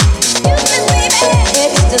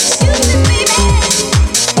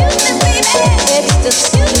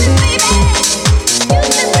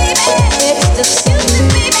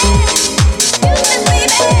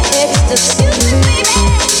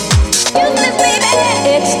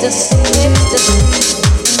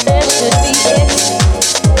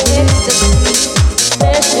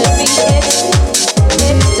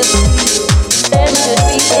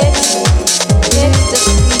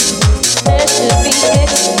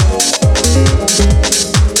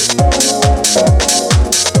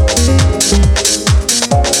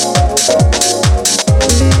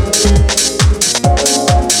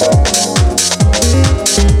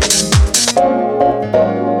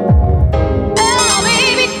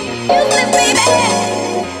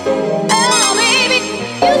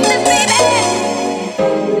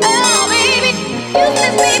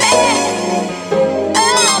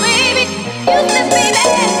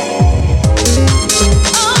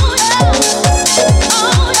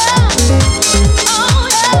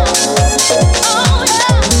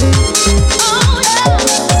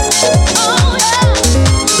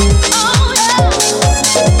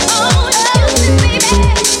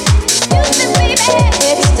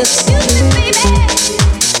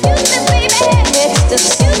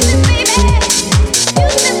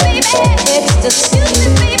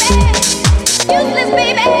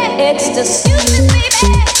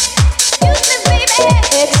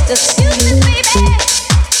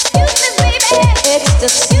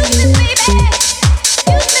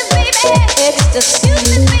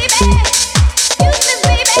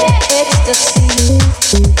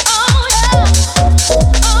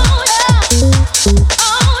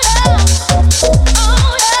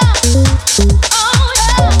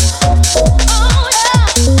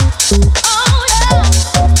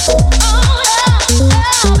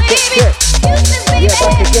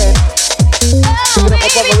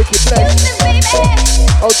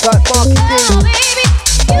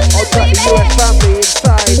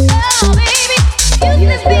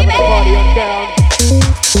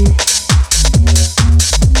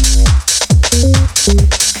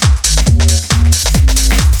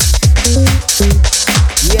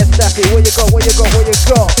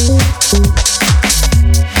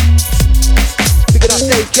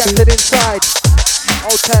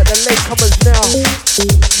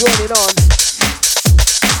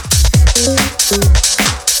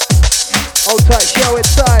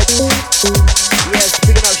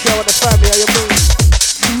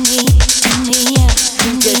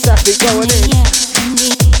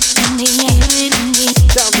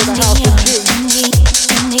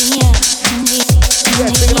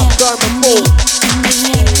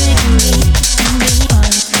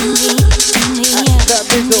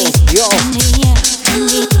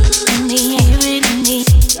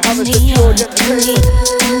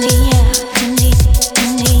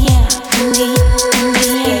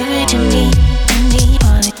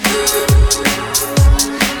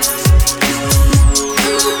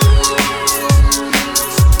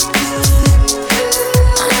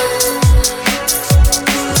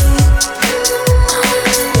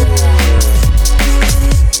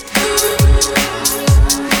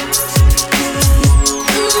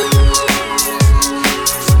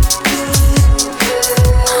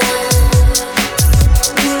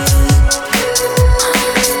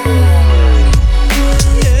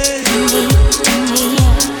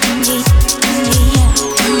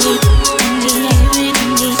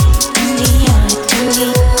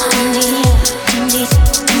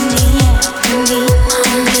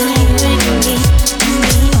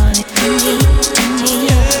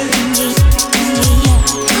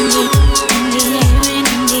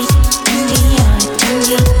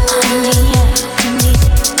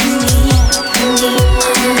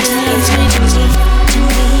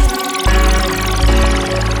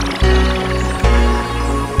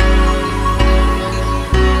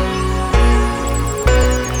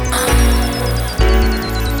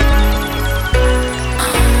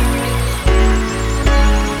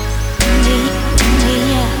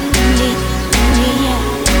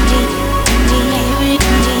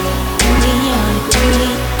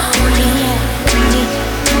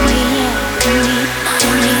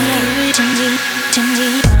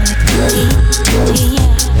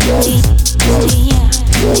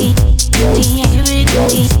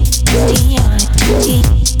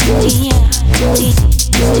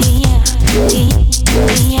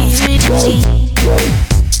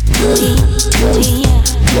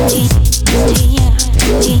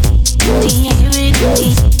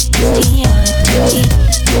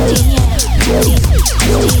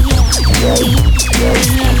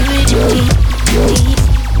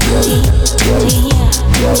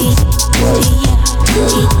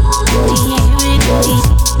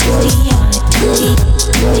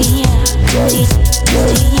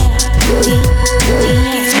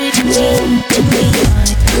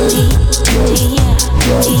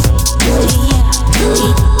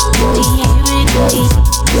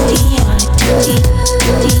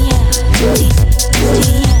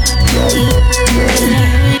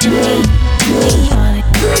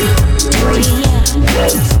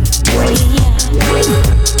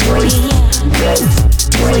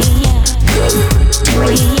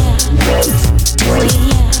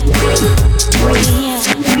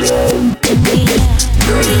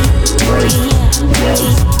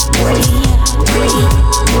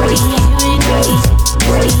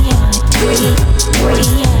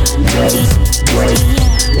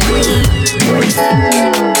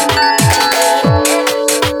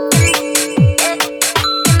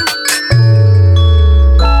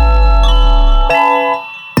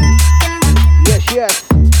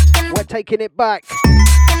 Taking it back.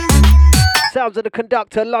 Sounds of the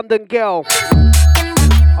Conductor, London Girl.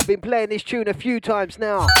 I've been playing this tune a few times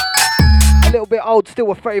now. A little bit old,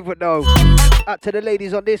 still a favourite though. Out to the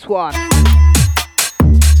ladies on this one.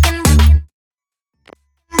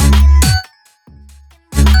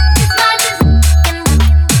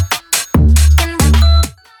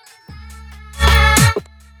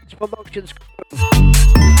 Promotions.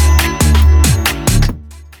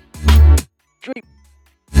 Dream.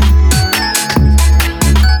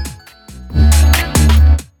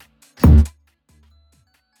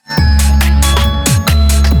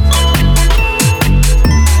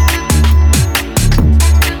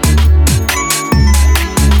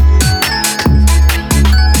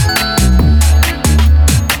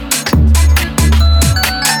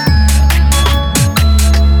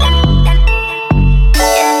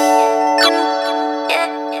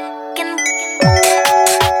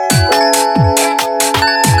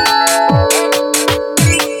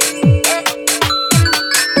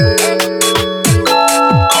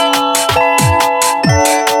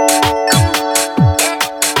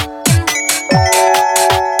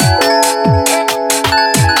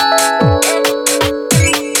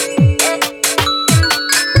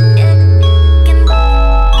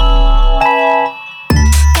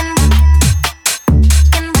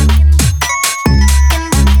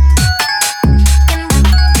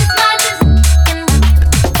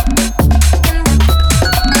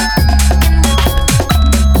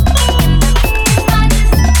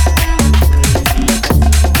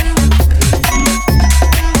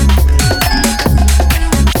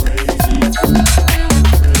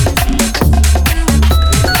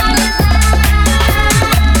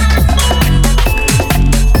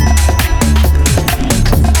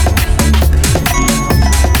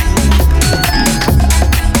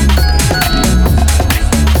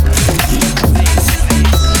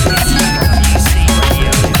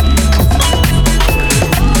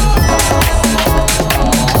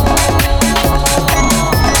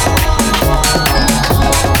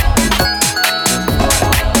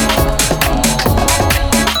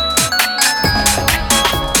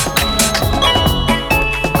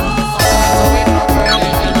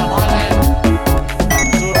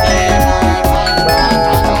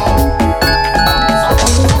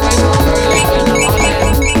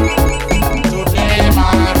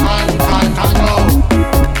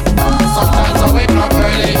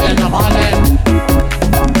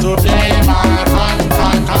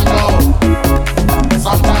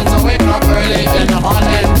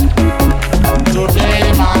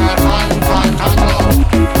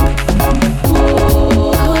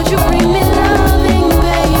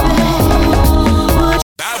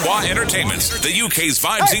 UK's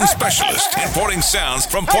vibesing specialist, importing sounds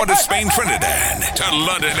from Port of Spain, Trinidad to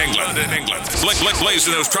London, England.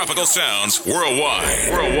 Blazing those tropical sounds worldwide.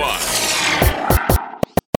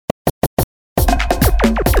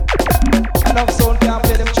 I love sound, can't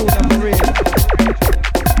play them tune, I'm real.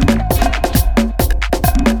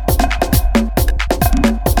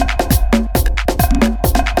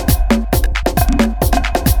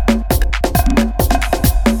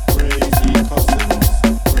 Crazy cousins.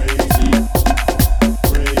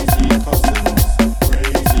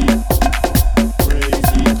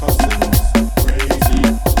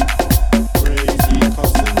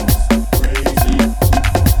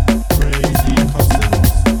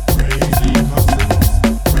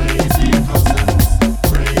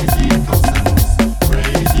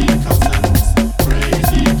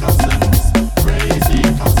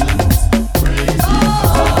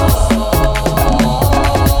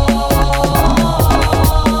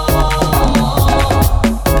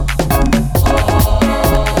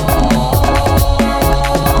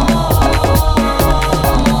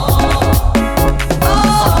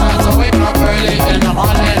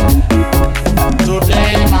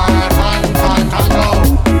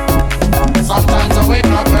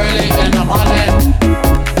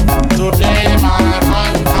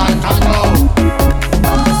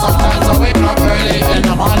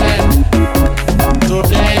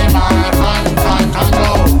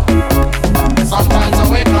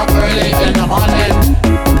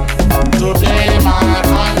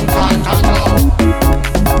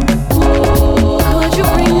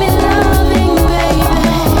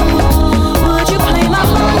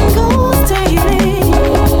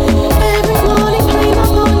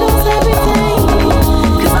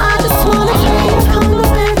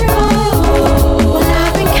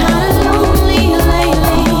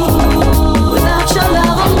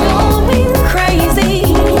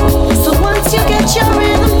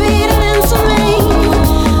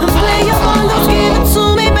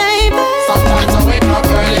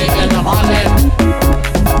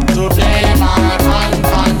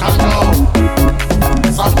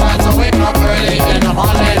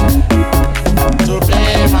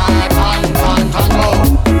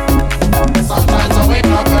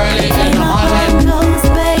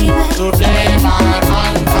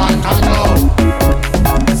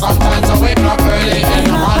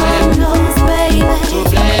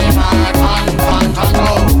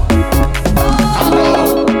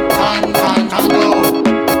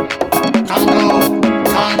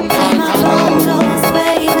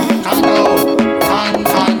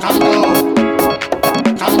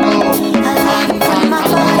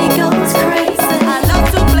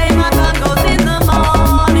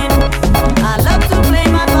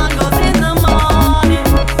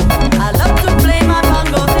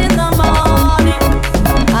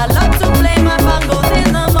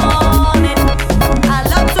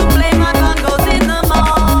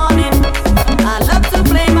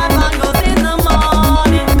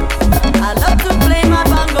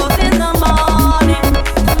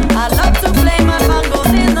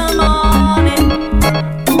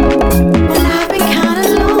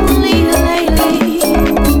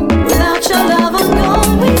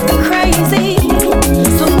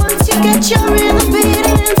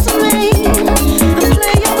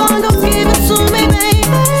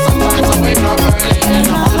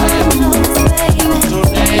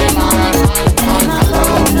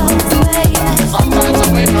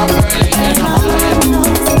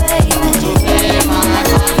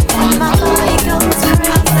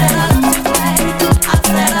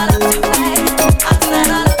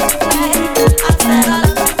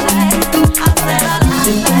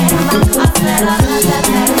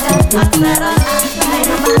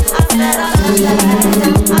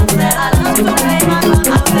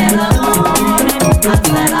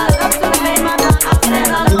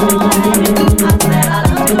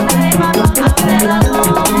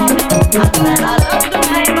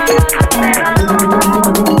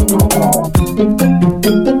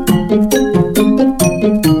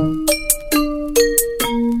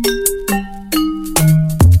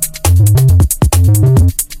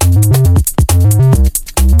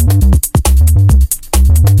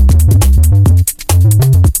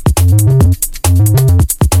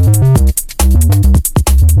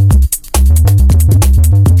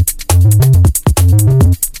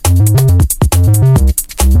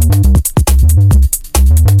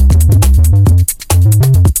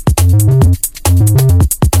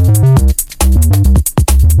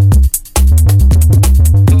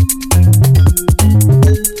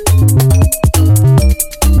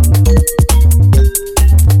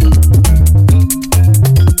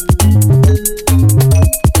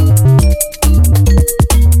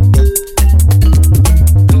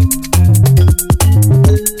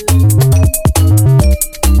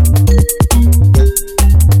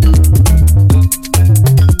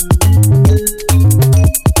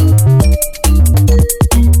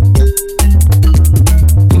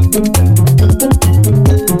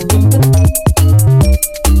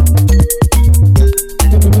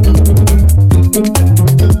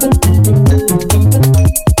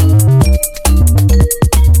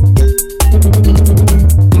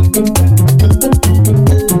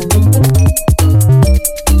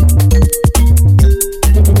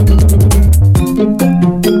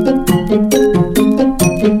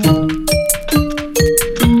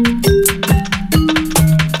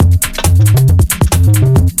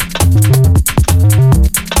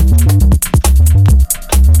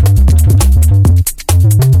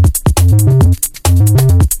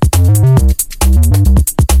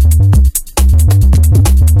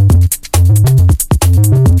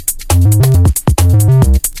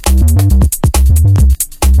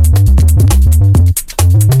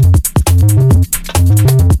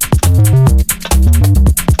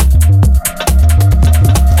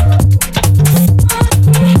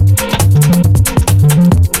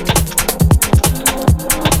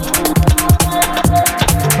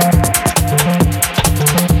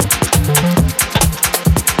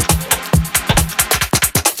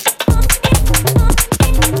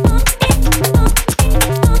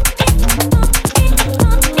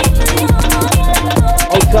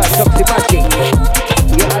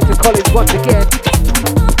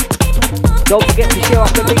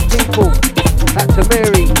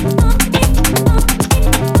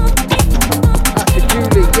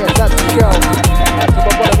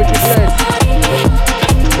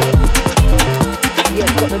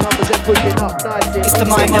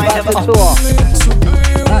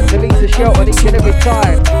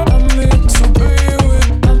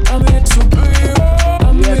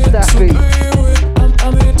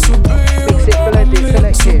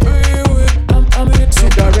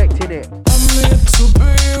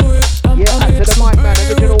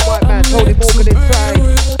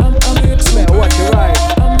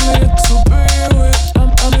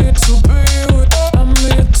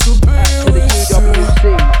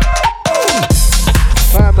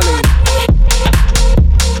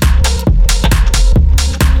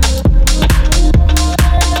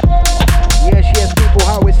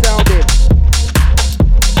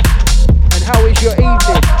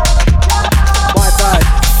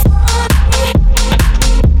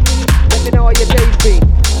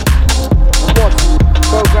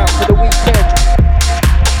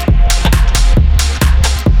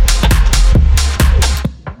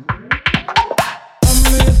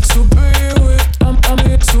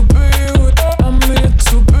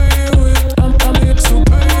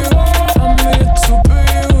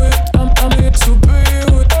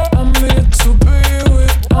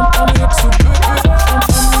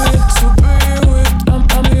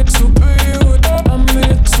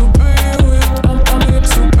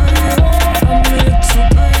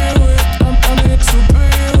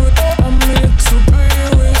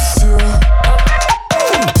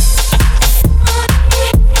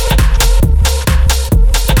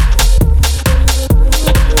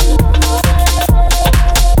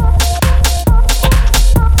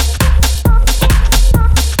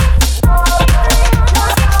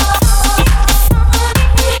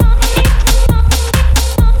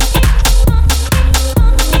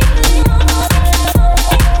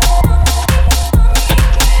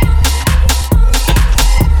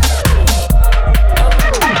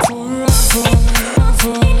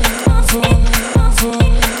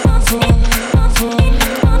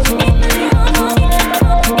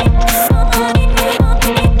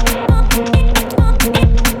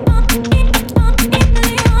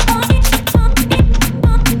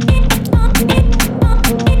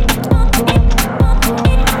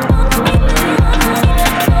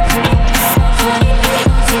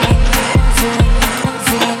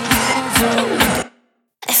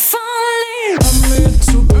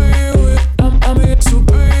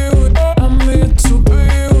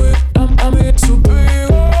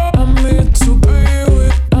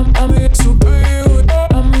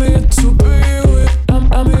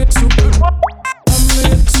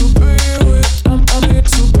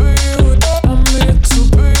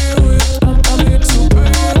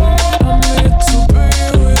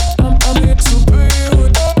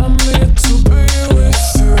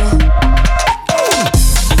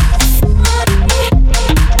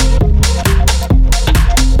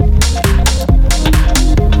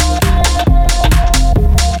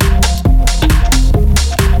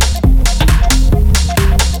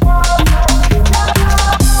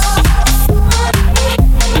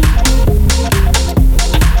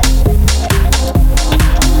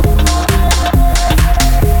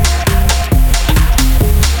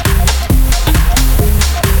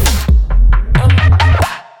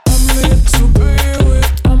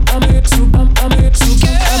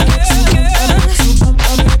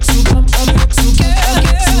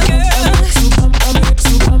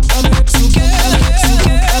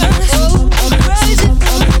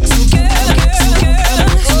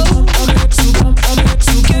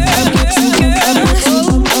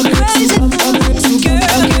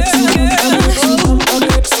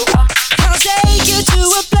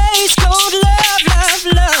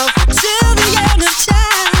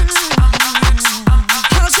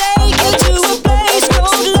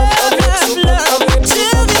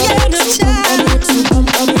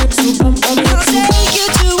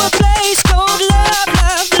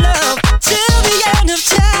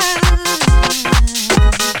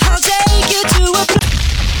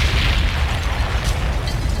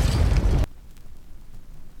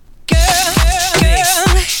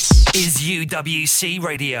 UWC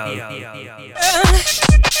Radio.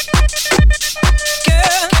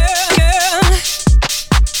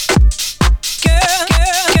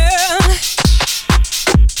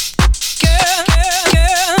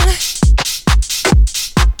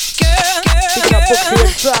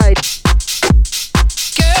 Inside.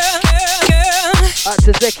 Out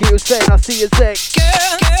to Zeki who's saying, I see you, Zek.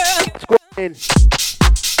 Squatting.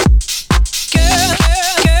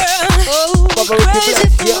 Baba Ricky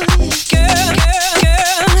Bless, yeah.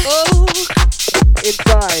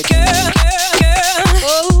 Inside.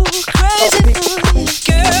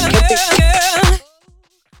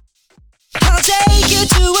 I'll take you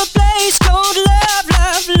to a place called love,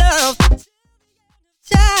 love, love.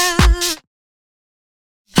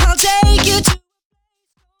 I'll take you to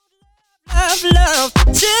love, love,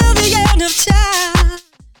 till the end of time.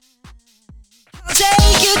 I'll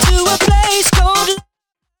take you to a place called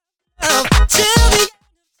love, till the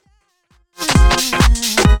end of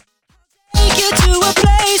time. Take you to a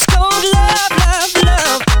place called love, love,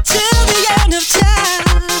 love, till the end of time.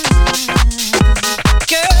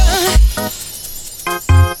 Girl,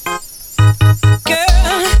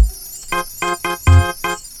 girl,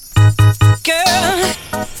 girl,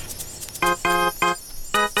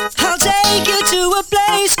 I'll take you to a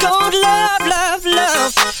place called love, love,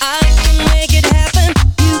 love. I can make it happen,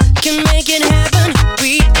 you can make it happen,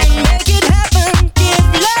 we can make it happen,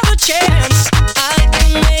 give love a chance. I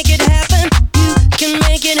can make it happen, you can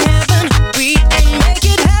make it happen, we can make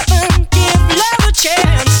it happen, give love a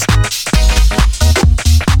chance.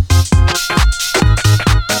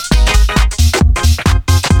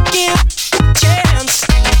 Give chance.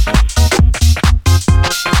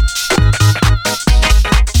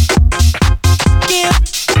 Give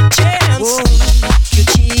chance. Whoa, you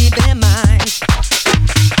keep in mind.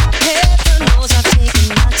 Heaven knows I've taken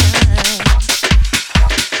my time.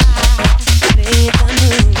 I made the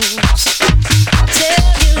moves. I'll tell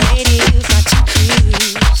you, lady, you've got to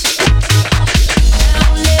choose.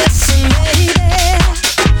 Now listen, baby.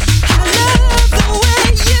 I love the way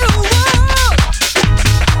you walk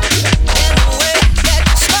and the way that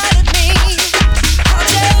you smile at me. I'll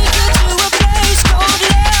take you to a place called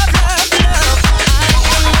love, love, love. I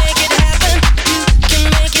can make it happen, you can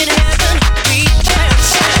make it happen, we can.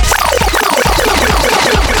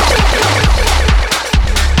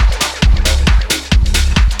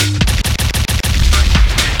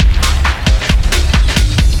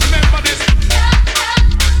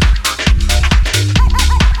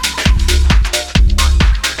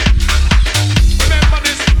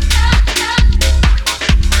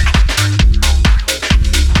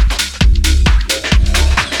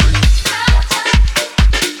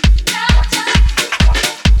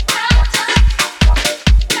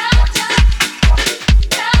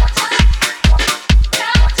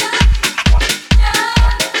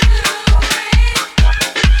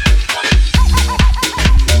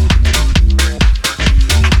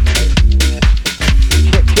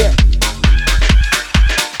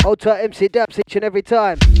 Ultra MC Dabs each and every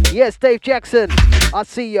time. Yes, Dave Jackson, I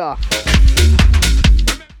see ya.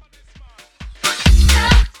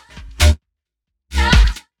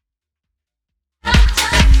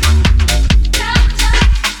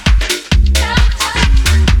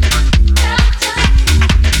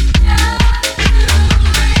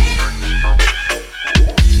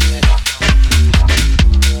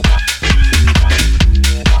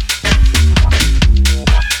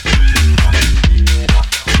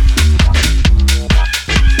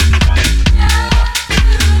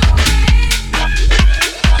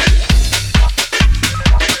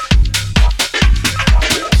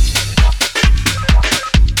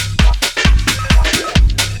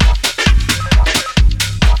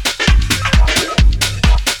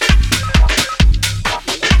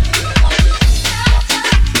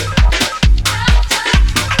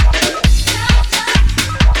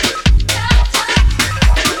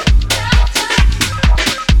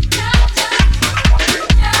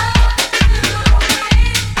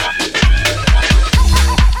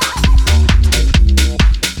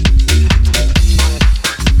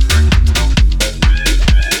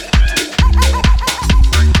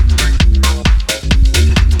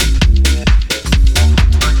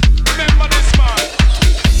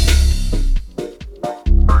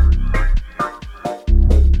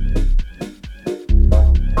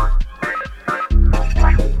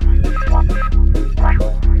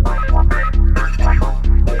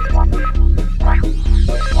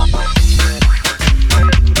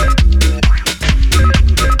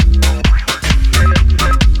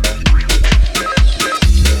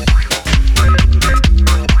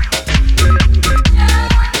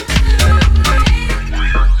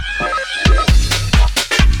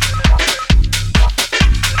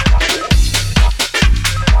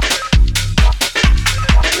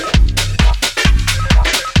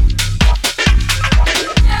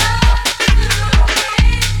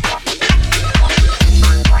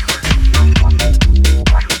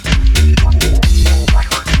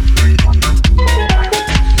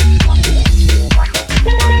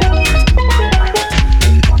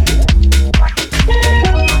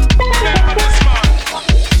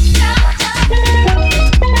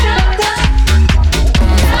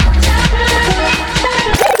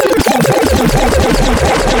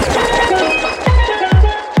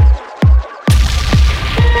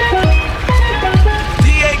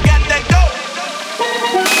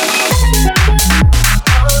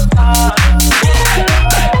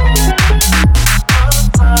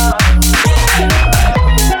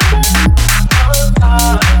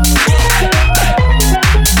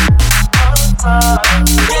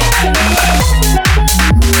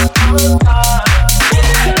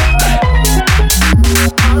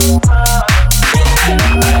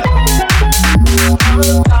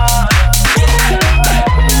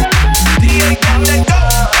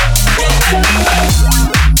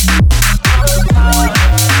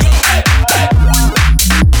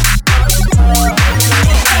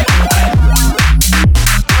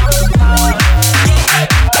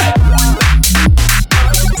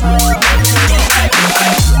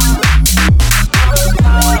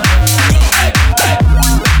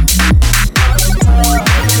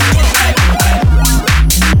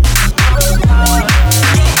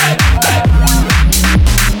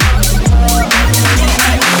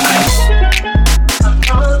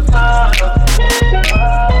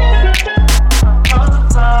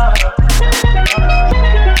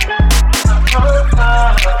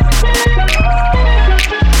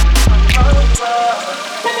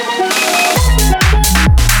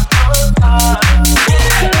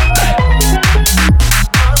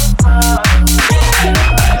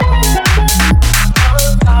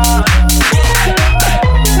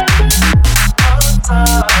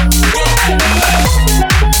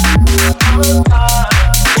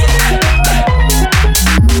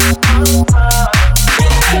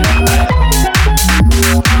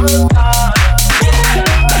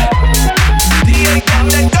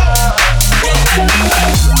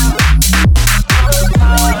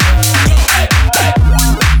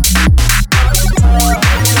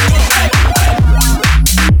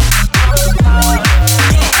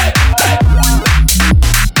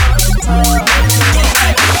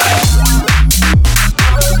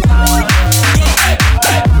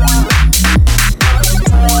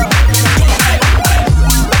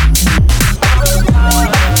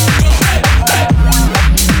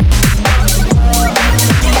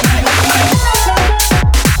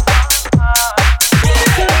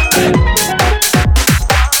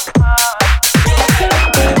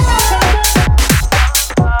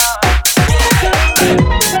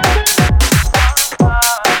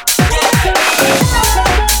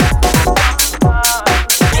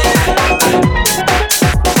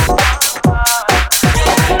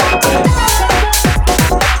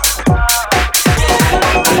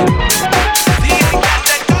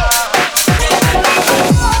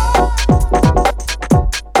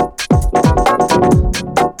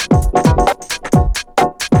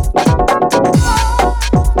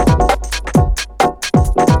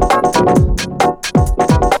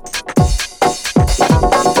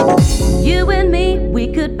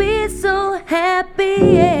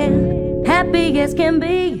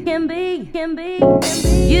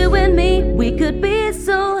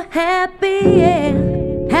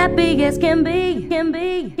 happy as can be.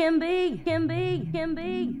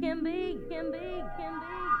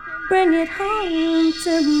 Bring it home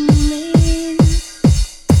to me.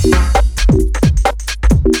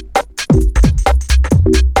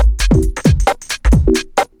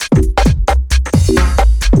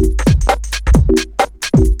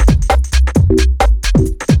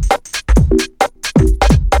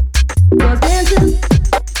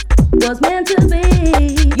 Was meant to be.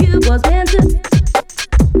 You was meant to.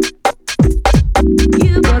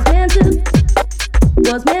 You was meant to.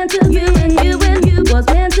 Was meant to be. You and you was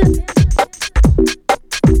meant to.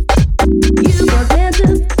 You was meant to.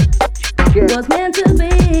 Was meant to be.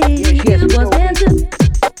 You was meant to.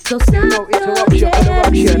 So stop. No interruption.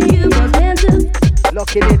 You was meant to.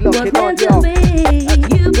 Lock it in, lock it on, yo.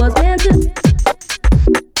 You was meant to.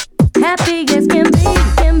 Happy as can be,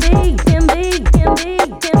 can be, can be, can be,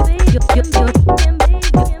 can be.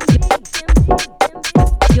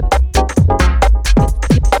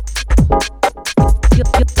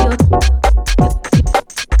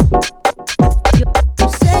 You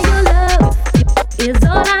say your love is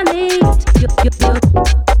all I need.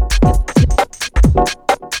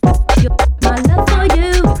 My love for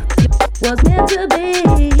you was meant to be.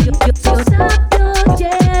 So stop your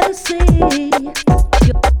jealousy.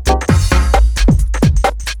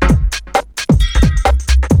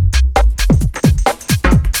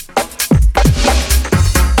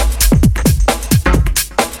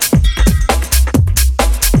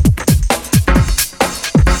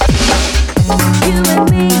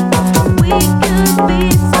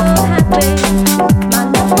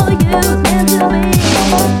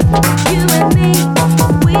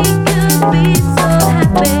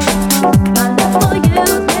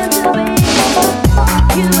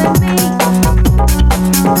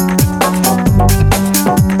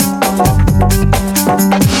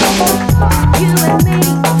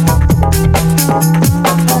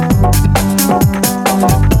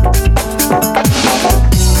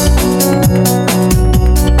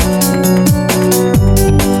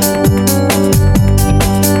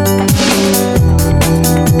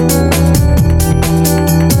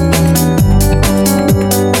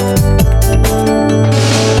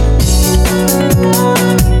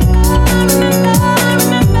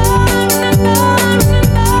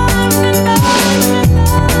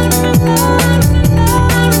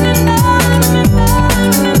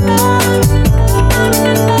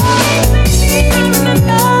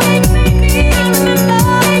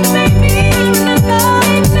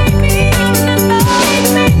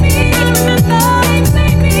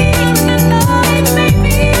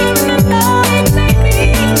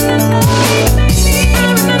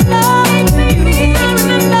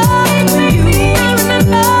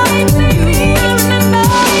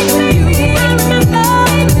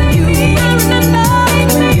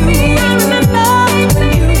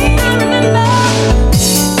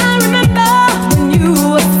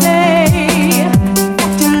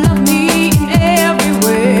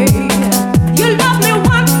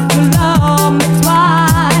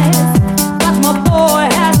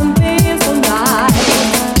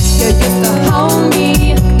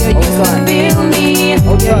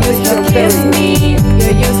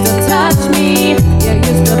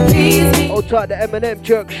 Like the Eminem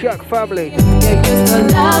Jerk Shack family. You used to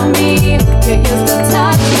love me, you used to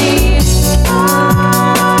touch me.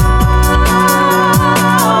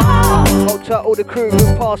 Hold tight all the crew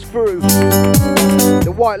who passed through.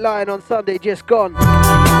 The White Lion on Sunday just gone.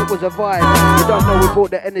 It was a vibe. You don't know we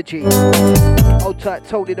brought the energy. Hold tight,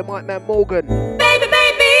 Tony the Mic Man Morgan. Baby,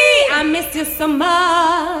 I miss you so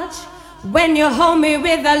much. When you hold me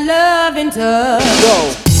with a loving touch.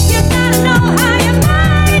 Go. You gotta know how you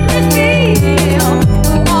made me feel.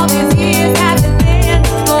 All these years has it been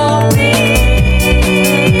for me.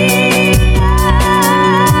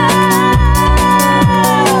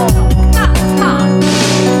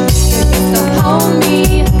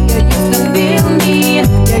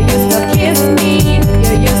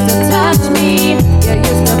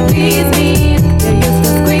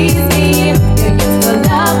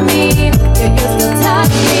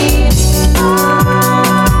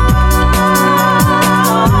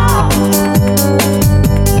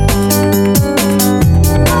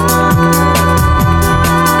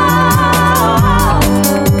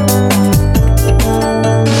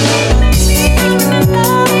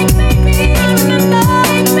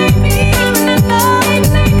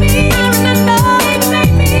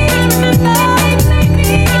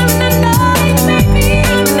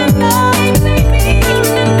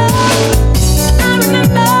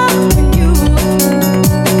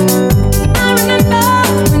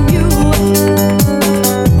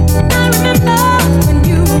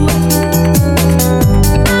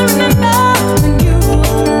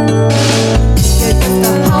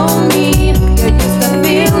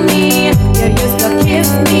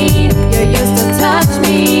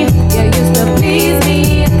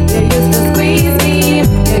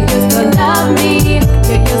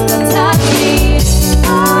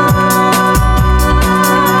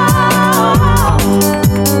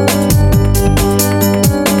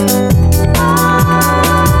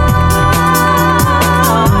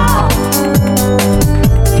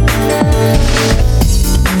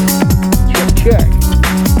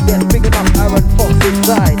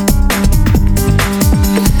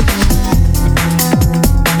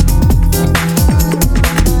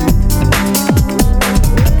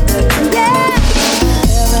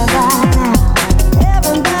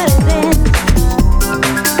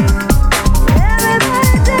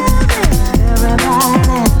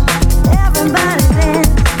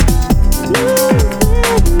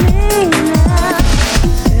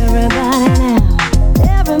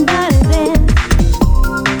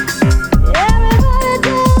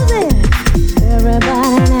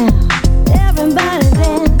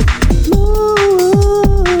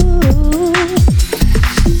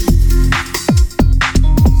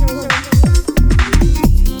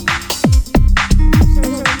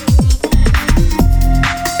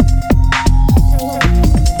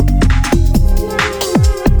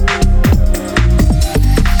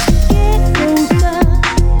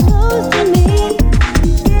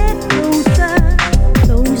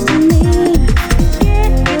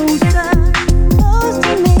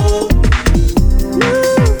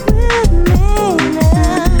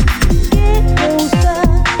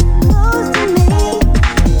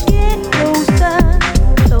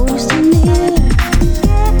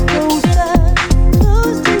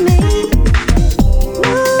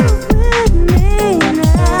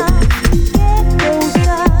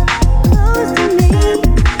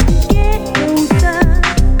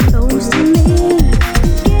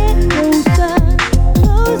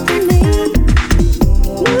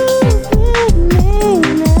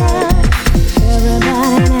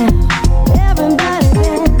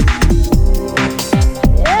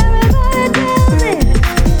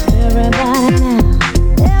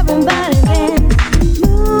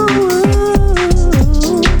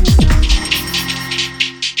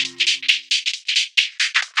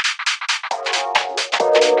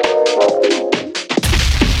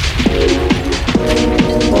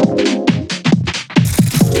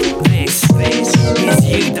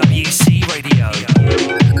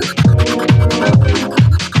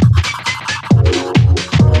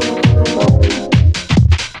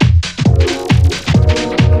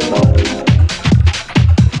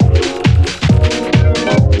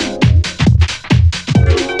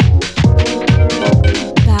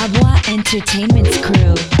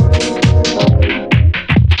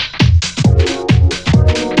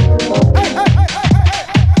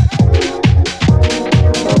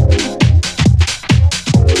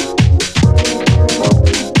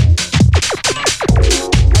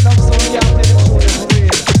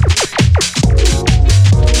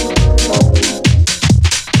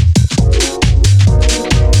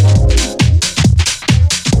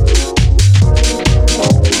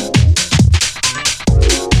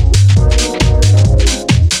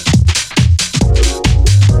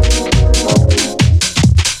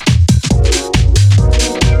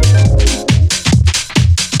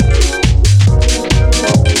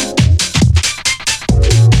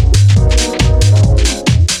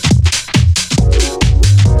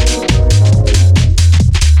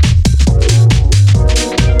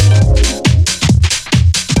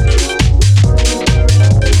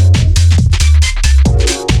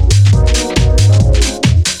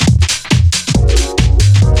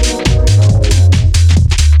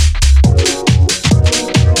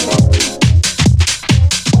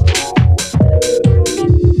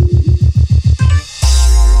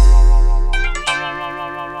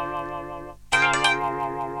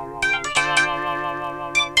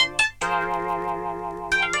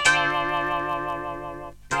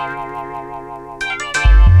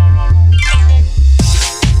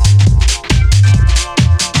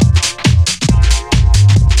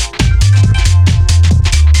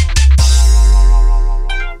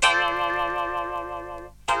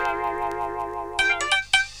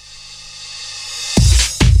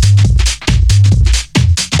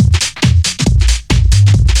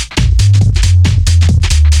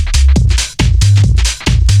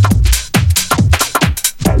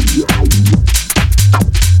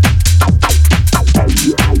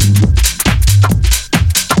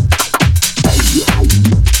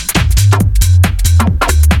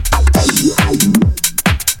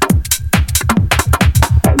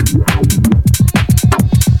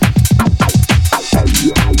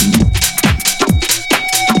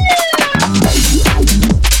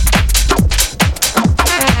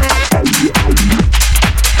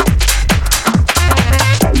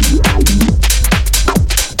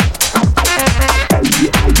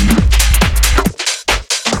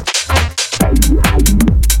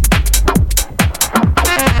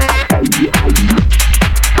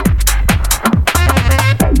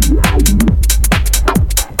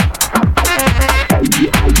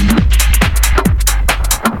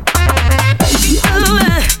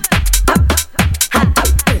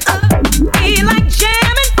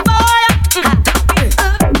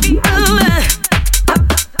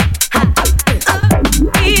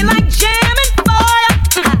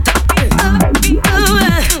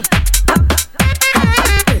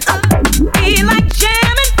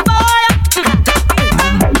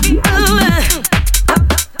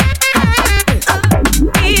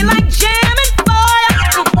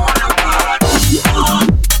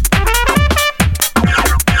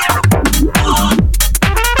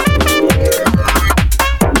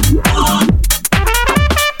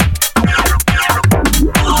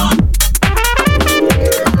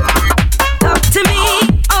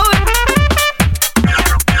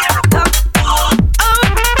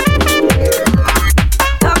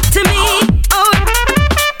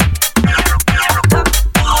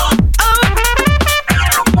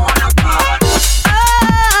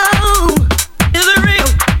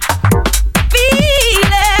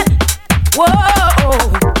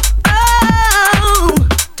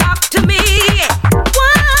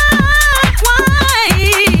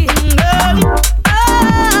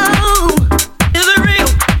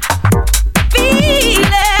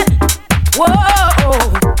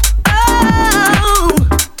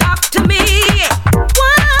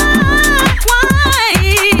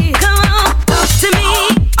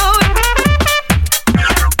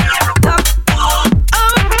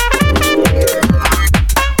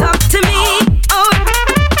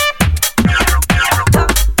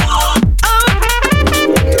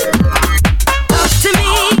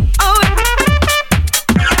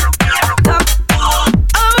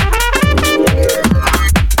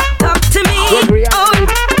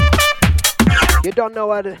 Y'all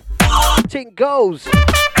know how the thing goes.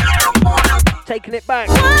 Taking it back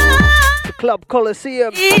to Club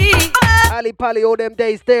Coliseum, Ali Pali, all them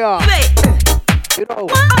days there. You know,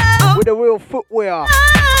 with the real footwear,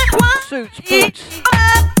 suits, boots.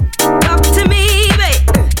 Talk to me, babe.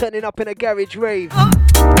 Turning up in a garage rave.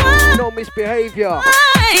 No misbehavior.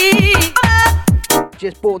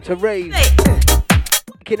 Just born to rave.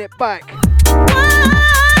 Taking it back.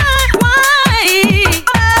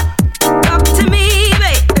 Talk to me,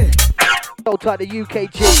 babe. So tight the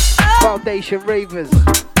UKG Foundation Ravers.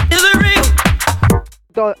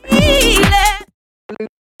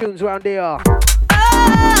 Tunes around here.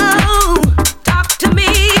 Oh, talk to me.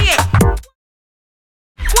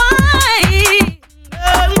 Why?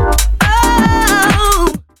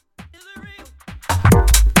 Oh,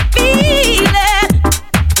 feel it.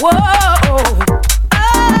 Whoa.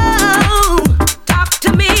 Oh, talk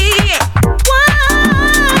to me. Why?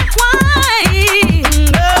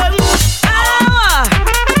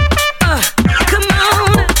 Come on. Come on.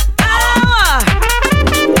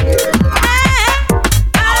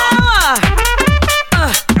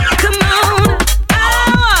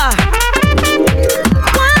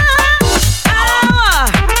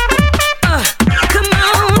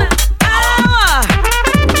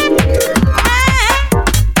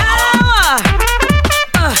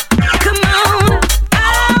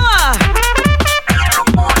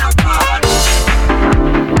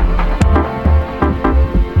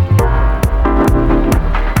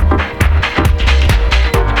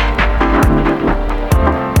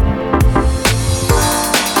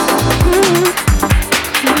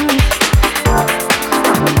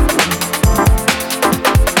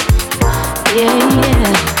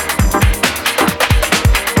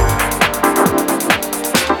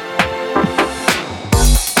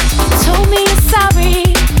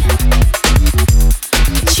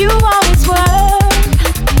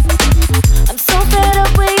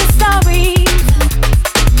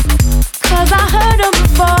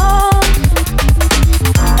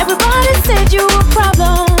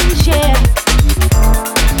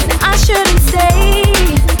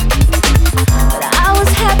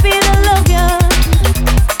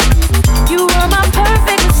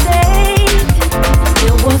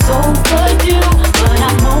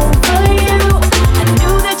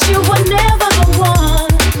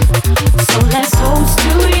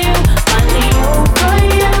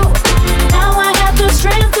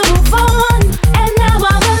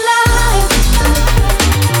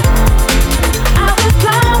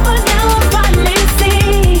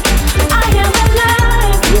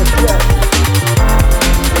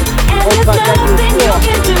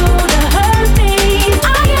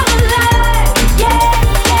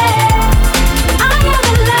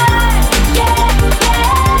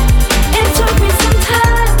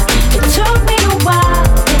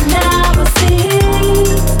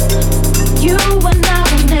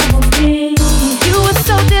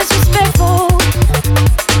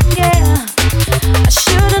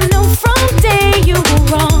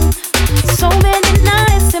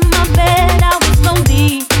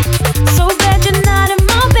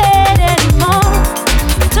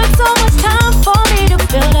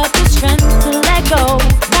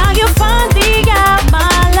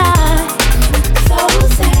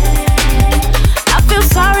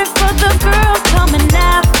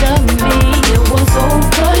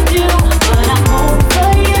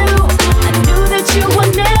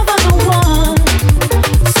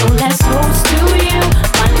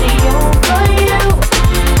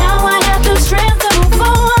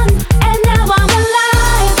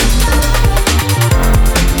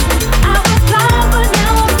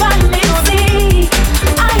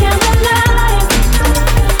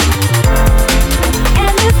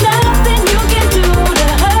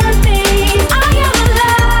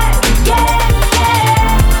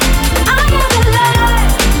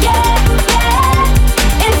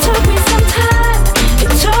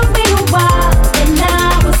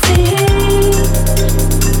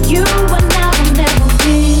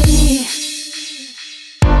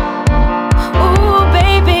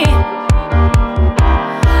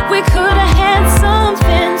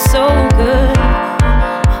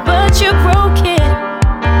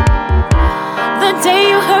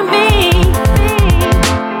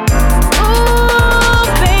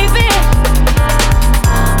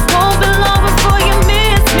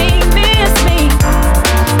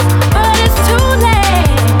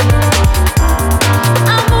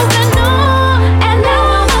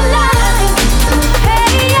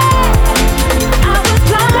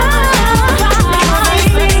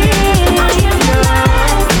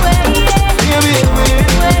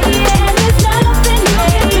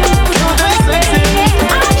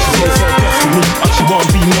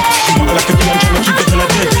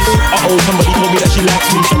 know somebody told me that she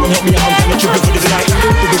likes me. Someone help me out, I'm kinda tripping for this night.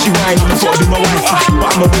 Because she whining, you thought I'd be my wife.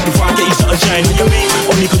 But I'ma wait before I get you something shiny.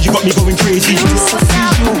 Only cause you got me going crazy. Me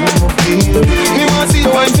wanna see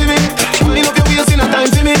you wine for me. Wind up your waist in a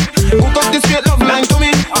time for me. Hook up this straight love line to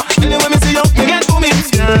me. Anyway me see you, me get to me.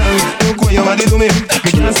 Yeah, look what your body do me.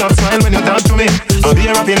 Me can't stop smiling when you talk to me. I'll be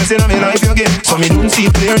your happiness in my life you get. So me don't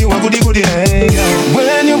see clear, you a goodie goodie. Hey, yeah.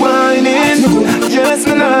 When you whining, yes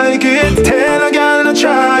me like it. Tell a girl to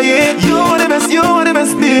try it. You're the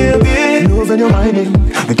best, baby. Love when you're whining.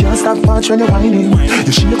 Me can't stop watch when you're whining.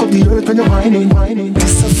 You shake up the earth when you're whining.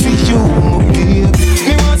 This is for you, baby.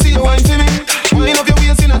 Me wanna see you wine for me. Wind up your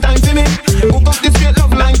waist in a time for me. Hook up this straight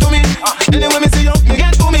love line to me. Anyway me see you, me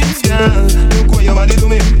get to me. Yeah, look what your body do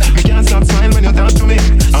me. Me can't stop smiling when you talk to me.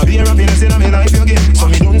 I'll be your happiness in my life you get. So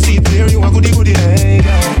me don't see clear, you a goodie goodie. Hey,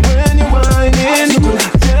 yeah. When you whining,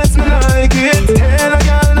 yes me like it. Tell a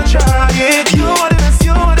girl to try it. You're the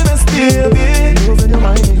best, baby. Love when you're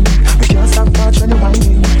whining. Me can't stop watch when you're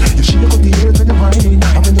whining. You shake up the earth when you're whining.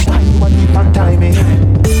 And when you whine, you want deep on timing.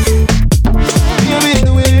 Baby,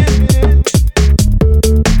 the way.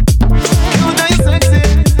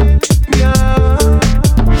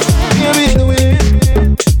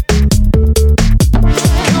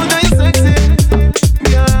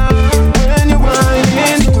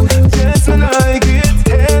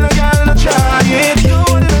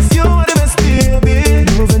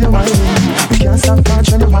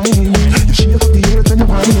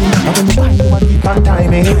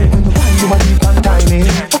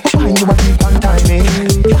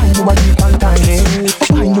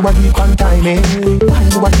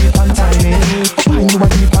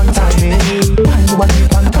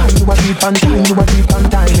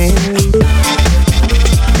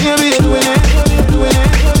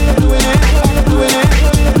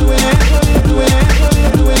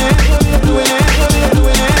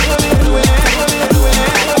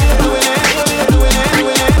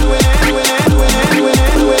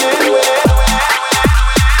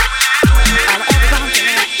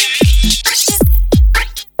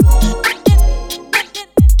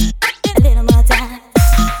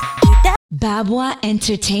 Babwah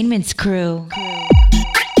Entertainment's crew.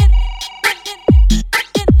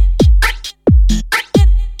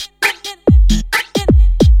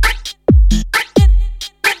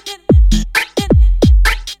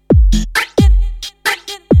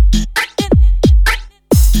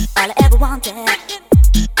 All I ever wanted.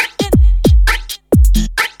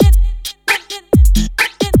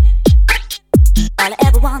 All I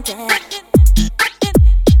ever wanted.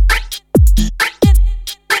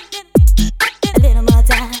 A little more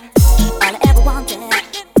time. All I ever wanted.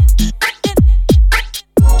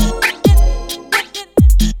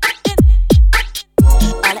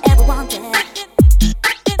 All I ever wanted.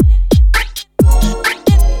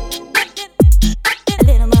 A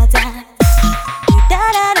little more time.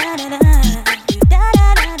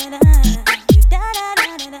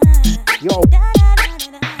 Yo.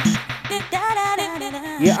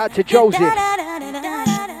 Yeah, out to Joseph. Out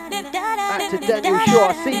to Daniel Shaw,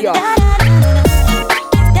 I see ya.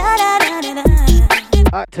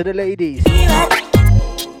 Out to the ladies.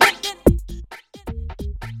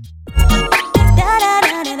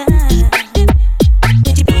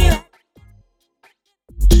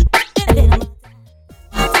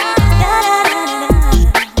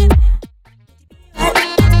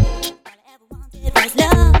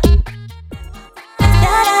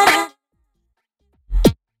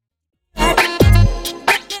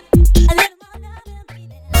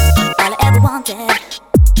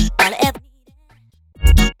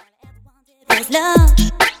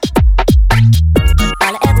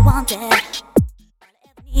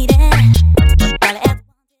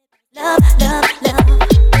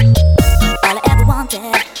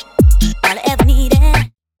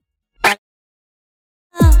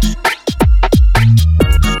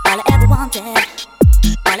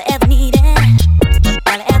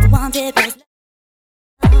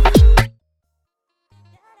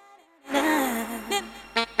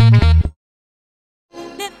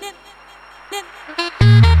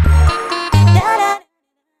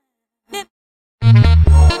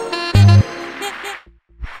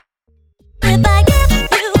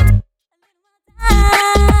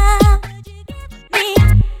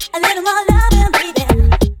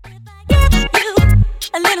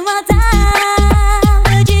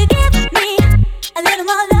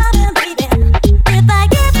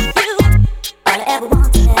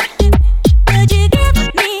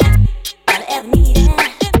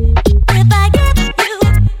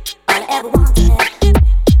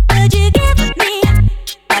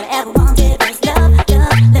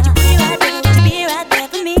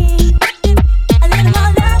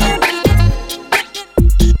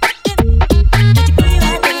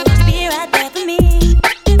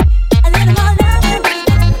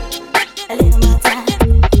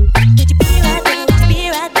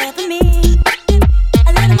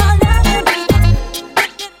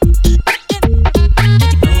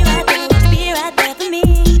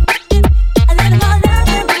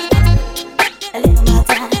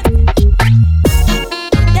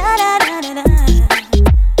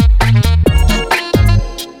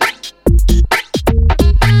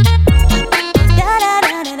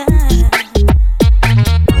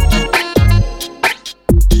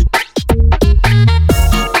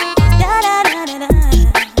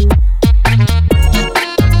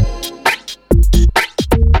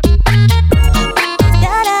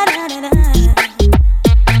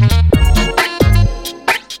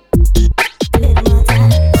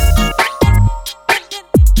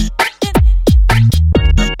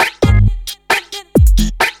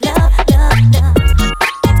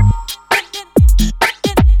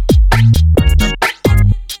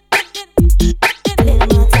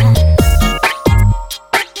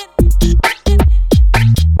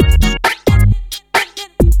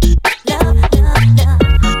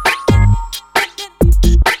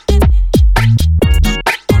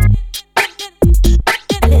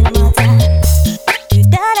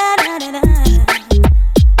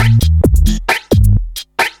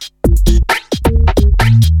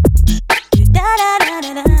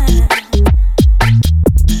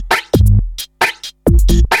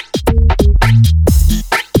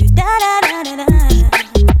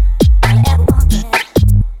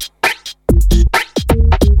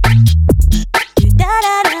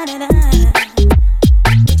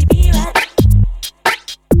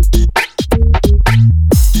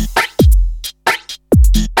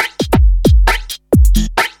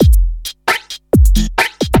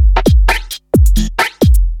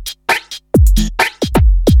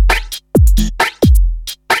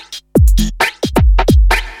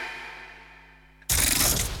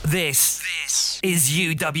 This is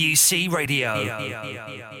UWC Radio.